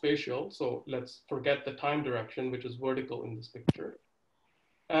now spatial. So let's forget the time direction, which is vertical in this picture.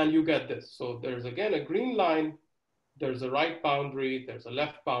 And you get this. So there's again a green line, there's a right boundary, there's a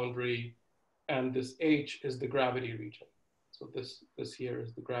left boundary, and this H is the gravity region. So this here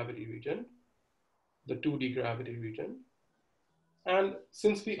is the gravity region, the 2D gravity region. And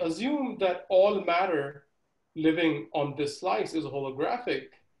since we assume that all matter living on this slice is holographic,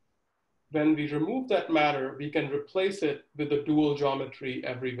 when we remove that matter, we can replace it with a dual geometry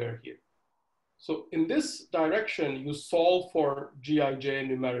everywhere here. So in this direction, you solve for Gij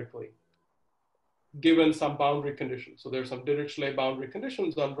numerically, given some boundary conditions. So there's some Dirichlet boundary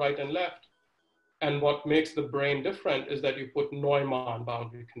conditions on right and left. And what makes the brane different is that you put Neumann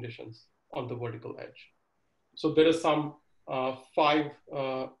boundary conditions on the vertical edge. So there is some 5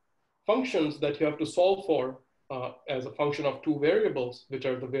 functions that you have to solve for as a function of 2 variables, which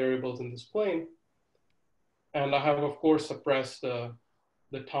are the variables in this plane. And I have, of course, suppressed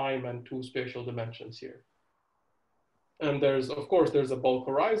the time and 2 spatial dimensions here. And of course, there's a bulk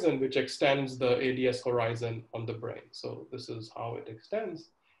horizon which extends the ADS horizon on the brane. So this is how it extends.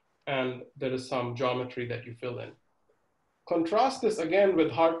 And there is some geometry that you fill in. Contrast this again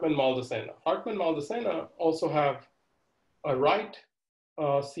with Hartmann-Maldacena. Hartmann-Maldacena also have a right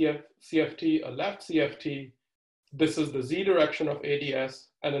CFT, a left CFT. This is the Z direction of ADS.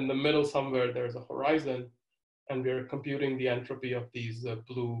 And in the middle somewhere, there's a horizon. And we're computing the entropy of these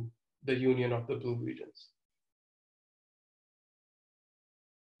the union of the blue regions.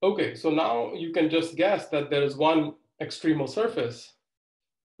 Okay, so now you can just guess that there is one extremal surface,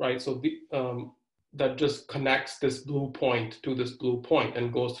 right? So that just connects this blue point to this blue point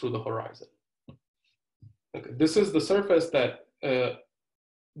and goes through the horizon. Okay, this is the surface that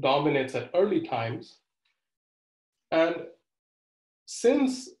dominates at early times. And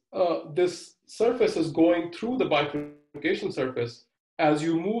since this surface is going through the bifurcation surface, as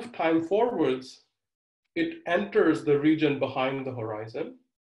you move time forwards, it enters the region behind the horizon,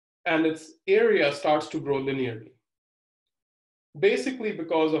 and its area starts to grow linearly, basically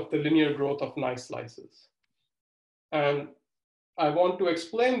because of the linear growth of nice slices. And I want to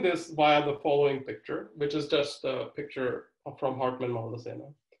explain this via the following picture, which is just a picture from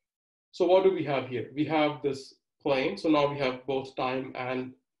Hartmann-Maldacena. So what do we have here? We have this plane. So now we have both time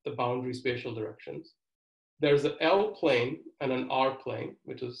and the boundary spatial directions. There's an L plane and an R plane,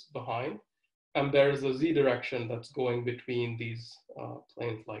 which is behind. And there's a Z direction that's going between these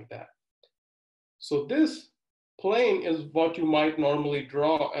planes like that. So this plane is what you might normally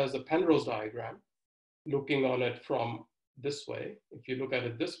draw as a Penrose diagram, looking on it from this way. If you look at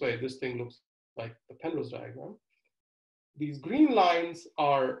it this way, this thing looks like the Penrose diagram. These green lines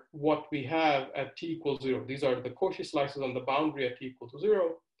are what we have at t equals 0. These are the Cauchy slices on the boundary at t equals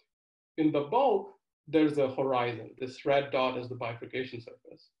 0. In the bulk, there's a horizon. This red dot is the bifurcation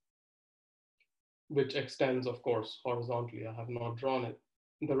surface, which extends, of course, horizontally. I have not drawn it.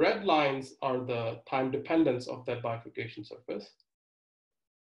 The red lines are the time dependence of that bifurcation surface.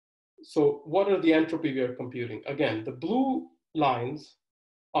 So what are the entropy we are computing? Again, the blue lines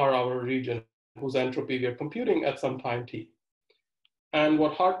are our region whose entropy we are computing at some time t. And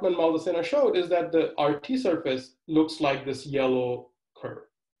what Hartmann-Maldacena showed is that the RT surface looks like this yellow curve.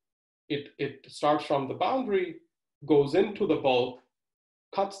 It starts from the boundary, goes into the bulk,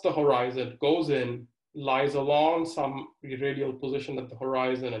 cuts the horizon, goes in, lies along some radial position at the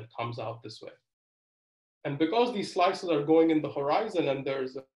horizon, and comes out this way. And because these slices are going in the horizon and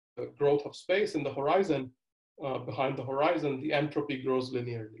there's a growth of space in the horizon, behind the horizon, the entropy grows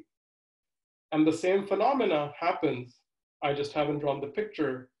linearly. And the same phenomena happens, I just haven't drawn the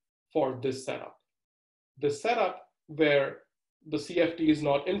picture, for this setup. This setup where the CFT is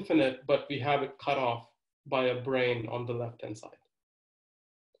not infinite, but we have it cut off by a brane on the left-hand side.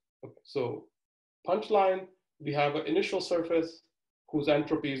 Okay, so punchline, we have an initial surface whose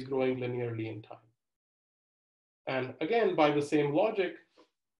entropy is growing linearly in time. And again, by the same logic,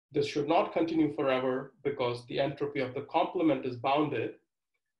 this should not continue forever because the entropy of the complement is bounded.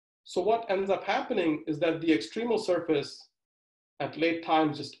 So what ends up happening is that the extremal surface at late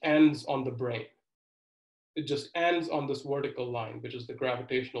times just ends on the brane. It just ends on this vertical line, which is the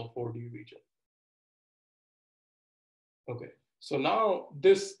gravitational 4D region. Okay, so now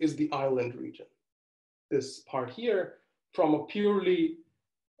this is the island region. This part here, from a purely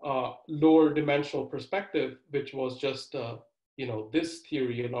lower dimensional perspective, which was just this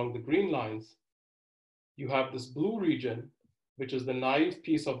theory along the green lines, you have this blue region, which is the naive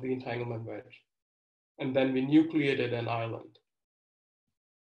piece of the entanglement wedge. And then we nucleated an island.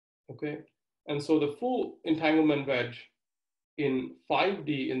 Okay, and so the full entanglement wedge in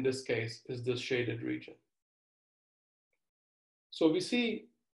 5D in this case is this shaded region. So we see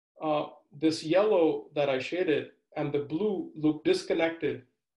this yellow that I shaded and the blue look disconnected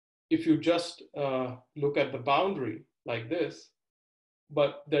if you just look at the boundary like this,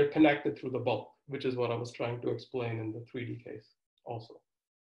 but they're connected through the bulk, which is what I was trying to explain in the 3D case also.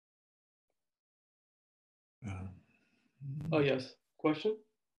 Oh, yes, question?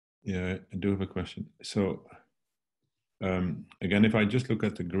 Yeah, I do have a question. So again, if I just look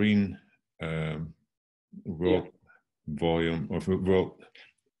at the green world volume of a world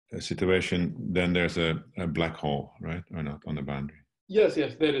situation, then there's a black hole, right? Or not on the boundary? Yes,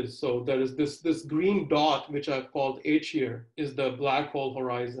 yes, there is. So there is this green dot, which I've called H here, is the black hole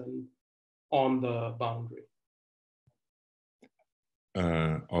horizon on the boundary.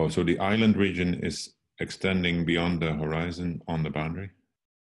 So the island region is extending beyond the horizon on the boundary?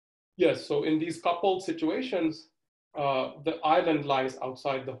 Yes, so in these coupled situations, the island lies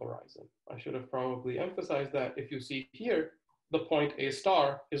outside the horizon. I should have probably emphasized that. If you see here, the point A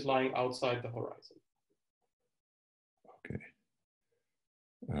star is lying outside the horizon. Okay.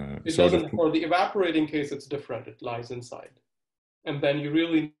 It doesn't, for the evaporating case, it's different. It lies inside. And then you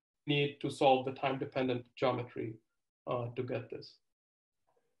really need to solve the time-dependent geometry to get this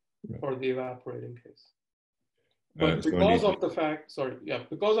for the evaporating case. But because of the fact,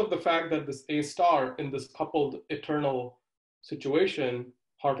 because of the fact that this A star in this coupled eternal situation,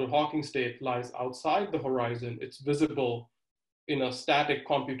 Hartle-Hawking state, lies outside the horizon, it's visible in a static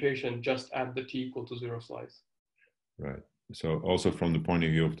computation just at the t equal to 0 slice. Right. So also from the point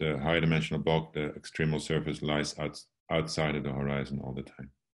of view of the higher dimensional bulk, the extremal surface lies outside of the horizon all the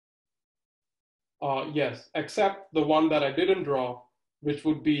time. Yes, except the one that I didn't draw, which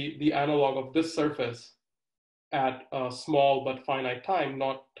would be the analog of this surface at a small but finite time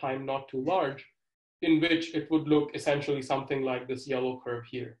not too large, in which it would look essentially something like this yellow curve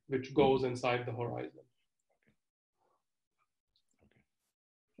here, which goes inside the horizon.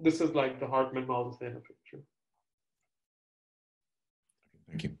 This is like the Hartmann-Waldensteiner picture.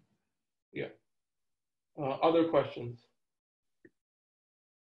 Thank you. Yeah. Other questions?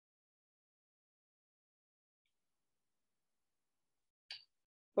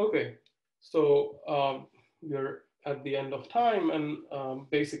 Okay, so we're at the end of time, and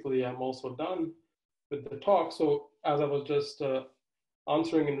basically I'm also done with the talk. So as I was just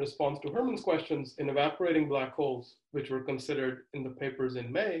answering in response to Herman's questions, in evaporating black holes, which were considered in the papers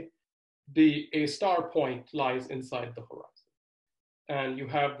in May, the A star point lies inside the horizon. And you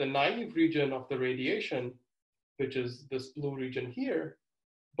have the naive region of the radiation, which is this blue region here,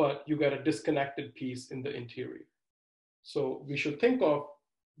 but you get a disconnected piece in the interior. So we should think of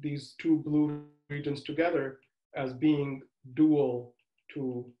these two blue regions together as being dual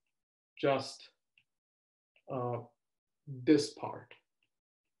to just this part.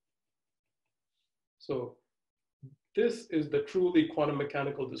 So this is the truly quantum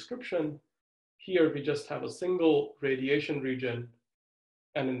mechanical description. Here we just have a single radiation region,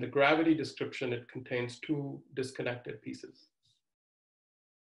 and in the gravity description, it contains two disconnected pieces.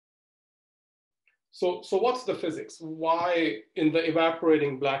 So what's the physics? Why in the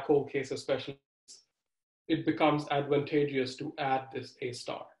evaporating black hole case especially, it becomes advantageous to add this A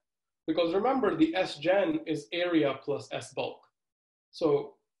star? Because remember, the S gen is area plus S bulk.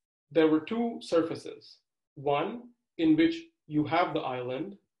 So there were two surfaces, one in which you have the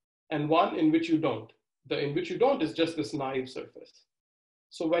island and one in which you don't. The in which you don't is just this naive surface.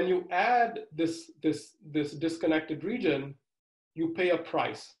 So when you add this disconnected region, you pay a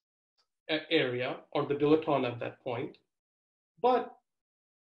price, area, or the dilaton at that point. But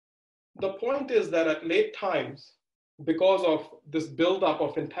the point is that at late times, because of this buildup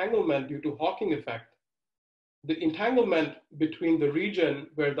of entanglement due to Hawking effect, the entanglement between the region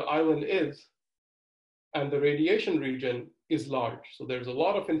where the island is and the radiation region is large. So there's a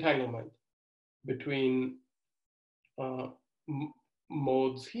lot of entanglement between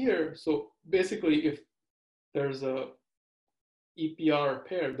modes here. So basically, if there's a EPR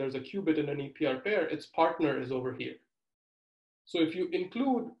pair, there's a qubit in an EPR pair, its partner is over here. So if you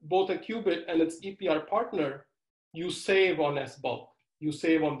include both a qubit and its EPR partner, you save on S bulk, you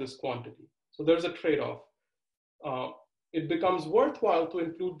save on this quantity. So there's a trade-off. It becomes worthwhile to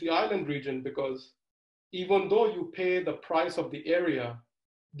include the island region because even though you pay the price of the area,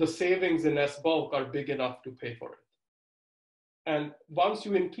 the savings in S bulk are big enough to pay for it. And once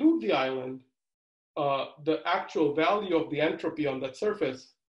you include the island, the actual value of the entropy on that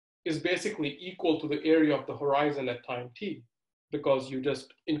surface is basically equal to the area of the horizon at time t, because you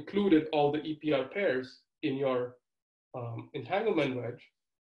just included all the EPR pairs in your entanglement wedge.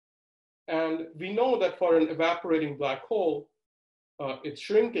 And we know that for an evaporating black hole, it's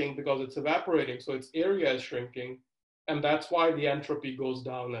shrinking because it's evaporating, so its area is shrinking, and that's why the entropy goes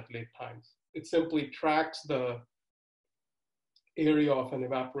down at late times. It simply tracks the area of an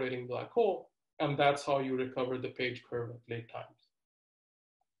evaporating black hole, and that's how you recover the page curve at late times.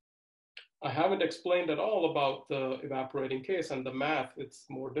 I haven't explained at all about the evaporating case and the math. It's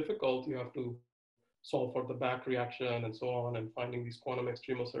more difficult. You have to solve for the back reaction and so on, and finding these quantum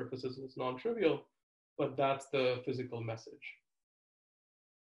extremal surfaces is non-trivial, but that's the physical message.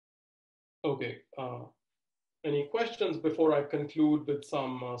 Okay, any questions before I conclude with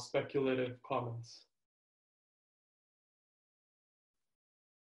some speculative comments?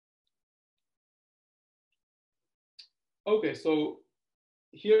 Okay, so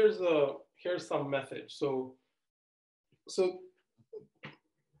here's some message. So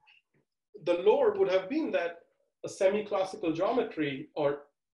the lore would have been that a semi-classical geometry, or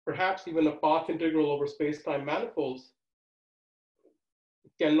perhaps even a path integral over space-time manifolds,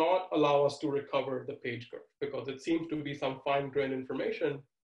 cannot allow us to recover the page curve because it seems to be some fine-grained information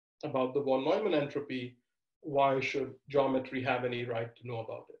about the von Neumann entropy. Why should geometry have any right to know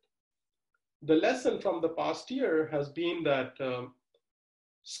about it? The lesson from the past year has been that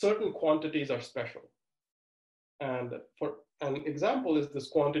certain quantities are special. And for an example is this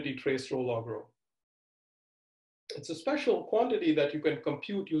quantity trace row log rho. It's a special quantity that you can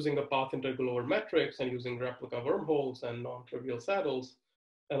compute using a path integral over metrics and using replica wormholes and non-trivial saddles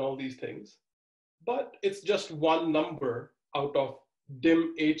and all these things. But it's just one number out of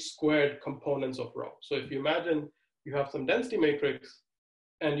dim h squared components of rho. So if you imagine you have some density matrix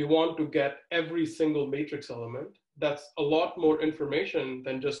and you want to get every single matrix element, that's a lot more information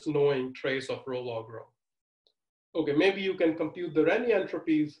than just knowing trace of rho log rho. Okay, maybe you can compute the Renyi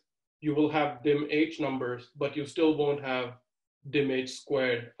entropies, you will have dim h numbers, but you still won't have dim h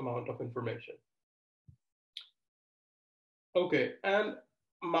squared amount of information. Okay, and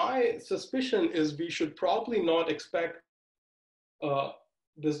my suspicion is we should probably not expect,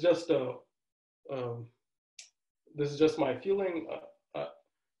 this is just my feeling,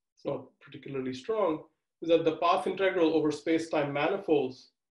 it's not particularly strong, is that the path integral over space-time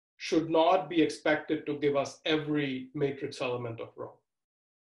manifolds should not be expected to give us every matrix element of rho.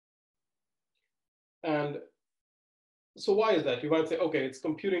 And so why is that? You might say, okay, it's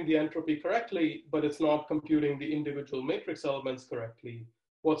computing the entropy correctly, but it's not computing the individual matrix elements correctly.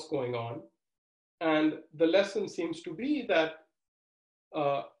 What's going on? And the lesson seems to be that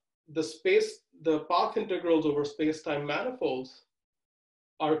the path integrals over space-time manifolds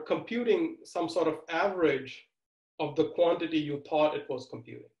are computing some sort of average of the quantity you thought it was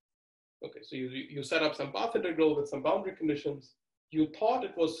computing. Okay, so you set up some path integral with some boundary conditions. You thought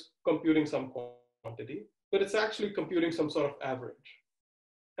it was computing some quantity, but it's actually computing some sort of average.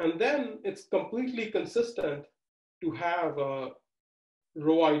 And then it's completely consistent to have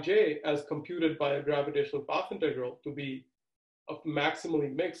rho ij as computed by a gravitational path integral to be of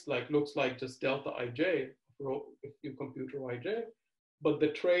maximally mixed, like looks like just delta ij if you compute rho ij, but the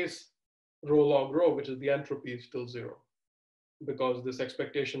trace rho log rho, which is the entropy, is still 0 because this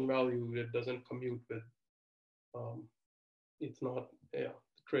expectation value, it doesn't commute with, it's not, yeah,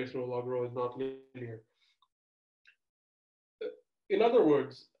 the trace rho log rho is not linear. In other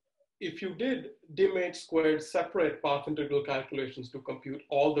words, if you did dim h squared separate path integral calculations to compute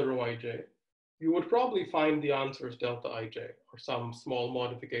all the rho ij, you would probably find the answer is delta ij or some small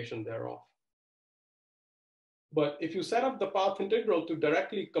modification thereof. But if you set up the path integral to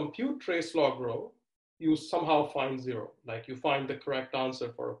directly compute trace log rho, you somehow find 0, like you find the correct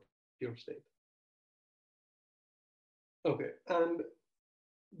answer for a pure state. Okay, and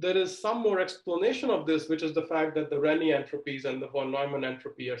there is some more explanation of this, which is the fact that the Renyi entropies and the von Neumann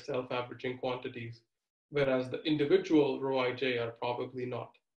entropy are self-averaging quantities, whereas the individual rho ij are probably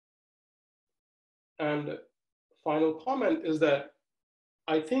not. And final comment is that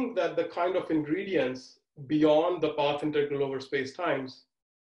I think that the kind of ingredients beyond the path integral over space-times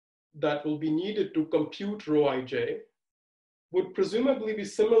that will be needed to compute rho ij would presumably be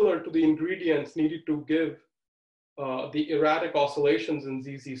similar to the ingredients needed to give the erratic oscillations in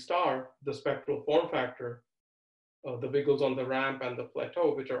ZZ star, the spectral form factor, the wiggles on the ramp and the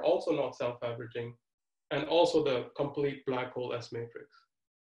plateau, which are also not self-averaging, and also the complete black hole S matrix.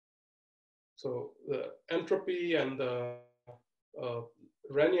 So the entropy and the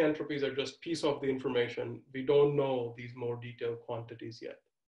Renyi entropies are just piece of the information. We don't know these more detailed quantities yet.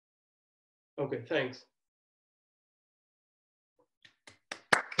 Okay, thanks.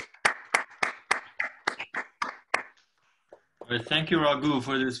 All right, thank you, Raghu,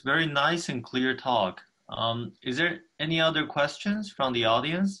 for this very nice and clear talk. Is there any other questions from the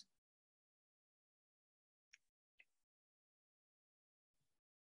audience?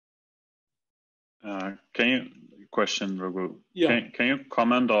 Question, Raghu. Yeah. Can you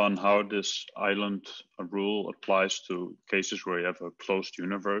comment on how this island rule applies to cases where you have a closed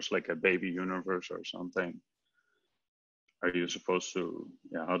universe, like a baby universe or something? Are you supposed to,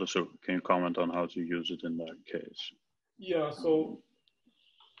 yeah, can you comment on how to use it in that case? Yeah, so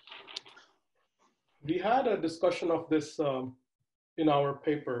we had a discussion of this in our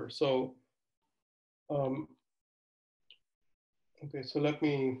paper. So, okay, so let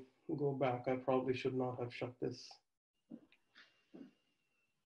me go back. I probably should not have shut this.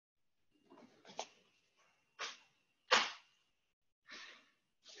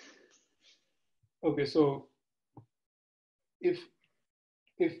 Okay, so if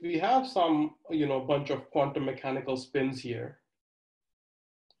we have some, bunch of quantum mechanical spins here,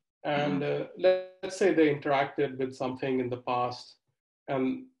 and let's say they interacted with something in the past,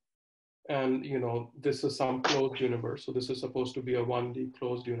 and And this is some closed universe. So this is supposed to be a 1D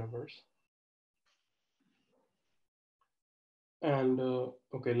closed universe. And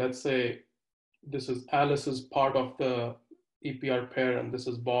okay, let's say this is Alice's part of the EPR pair, and this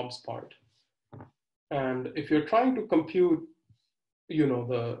is Bob's part. And if you're trying to compute,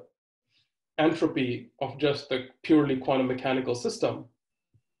 the entropy of just the purely quantum mechanical system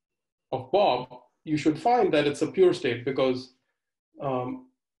of Bob, you should find that it's a pure state, because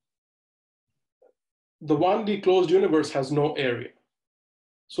the 1D closed universe has no area.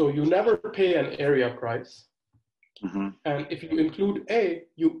 So you never pay an area price. Mm-hmm. And if you include A,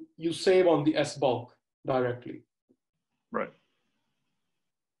 you save on the S bulk directly. Right.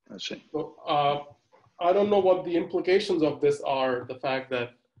 I see. So I don't know what the implications of this are. The fact that,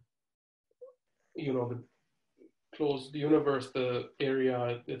 the closed universe, the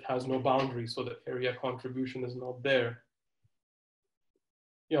area, it has no boundary, so the area contribution is not there.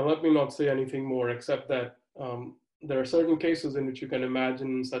 Let me not say anything more, except that there are certain cases in which you can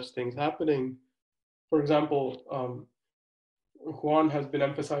imagine such things happening. For example, Juan has been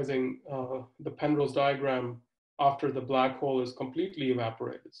emphasizing the Penrose diagram after the black hole is completely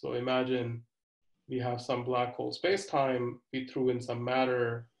evaporated. So imagine we have some black hole space-time, we threw in some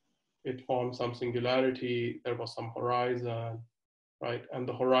matter, it formed some singularity, there was some horizon, right? And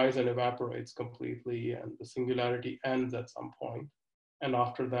the horizon evaporates completely and the singularity ends at some point. And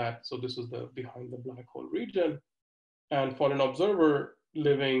after that, so this is the behind the black hole region. And for an observer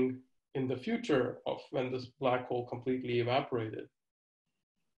living in the future of when this black hole completely evaporated,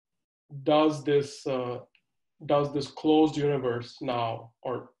 does this closed universe now,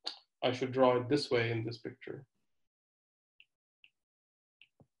 or I should draw it this way in this picture,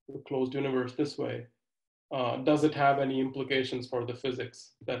 the closed universe this way, does it have any implications for the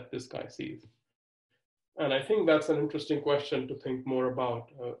physics that this guy sees? And I think that's an interesting question to think more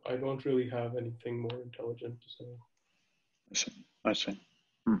about. I don't really have anything more intelligent to say. I see.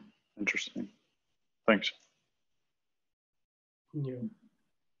 Interesting. Thanks. Yeah.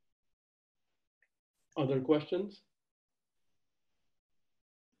 Other questions?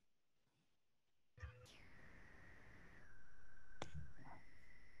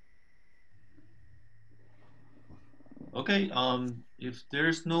 Okay, if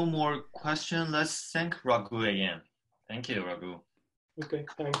there's no more question, let's thank Raghu again. Thank you, Raghu. Okay,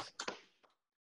 thanks.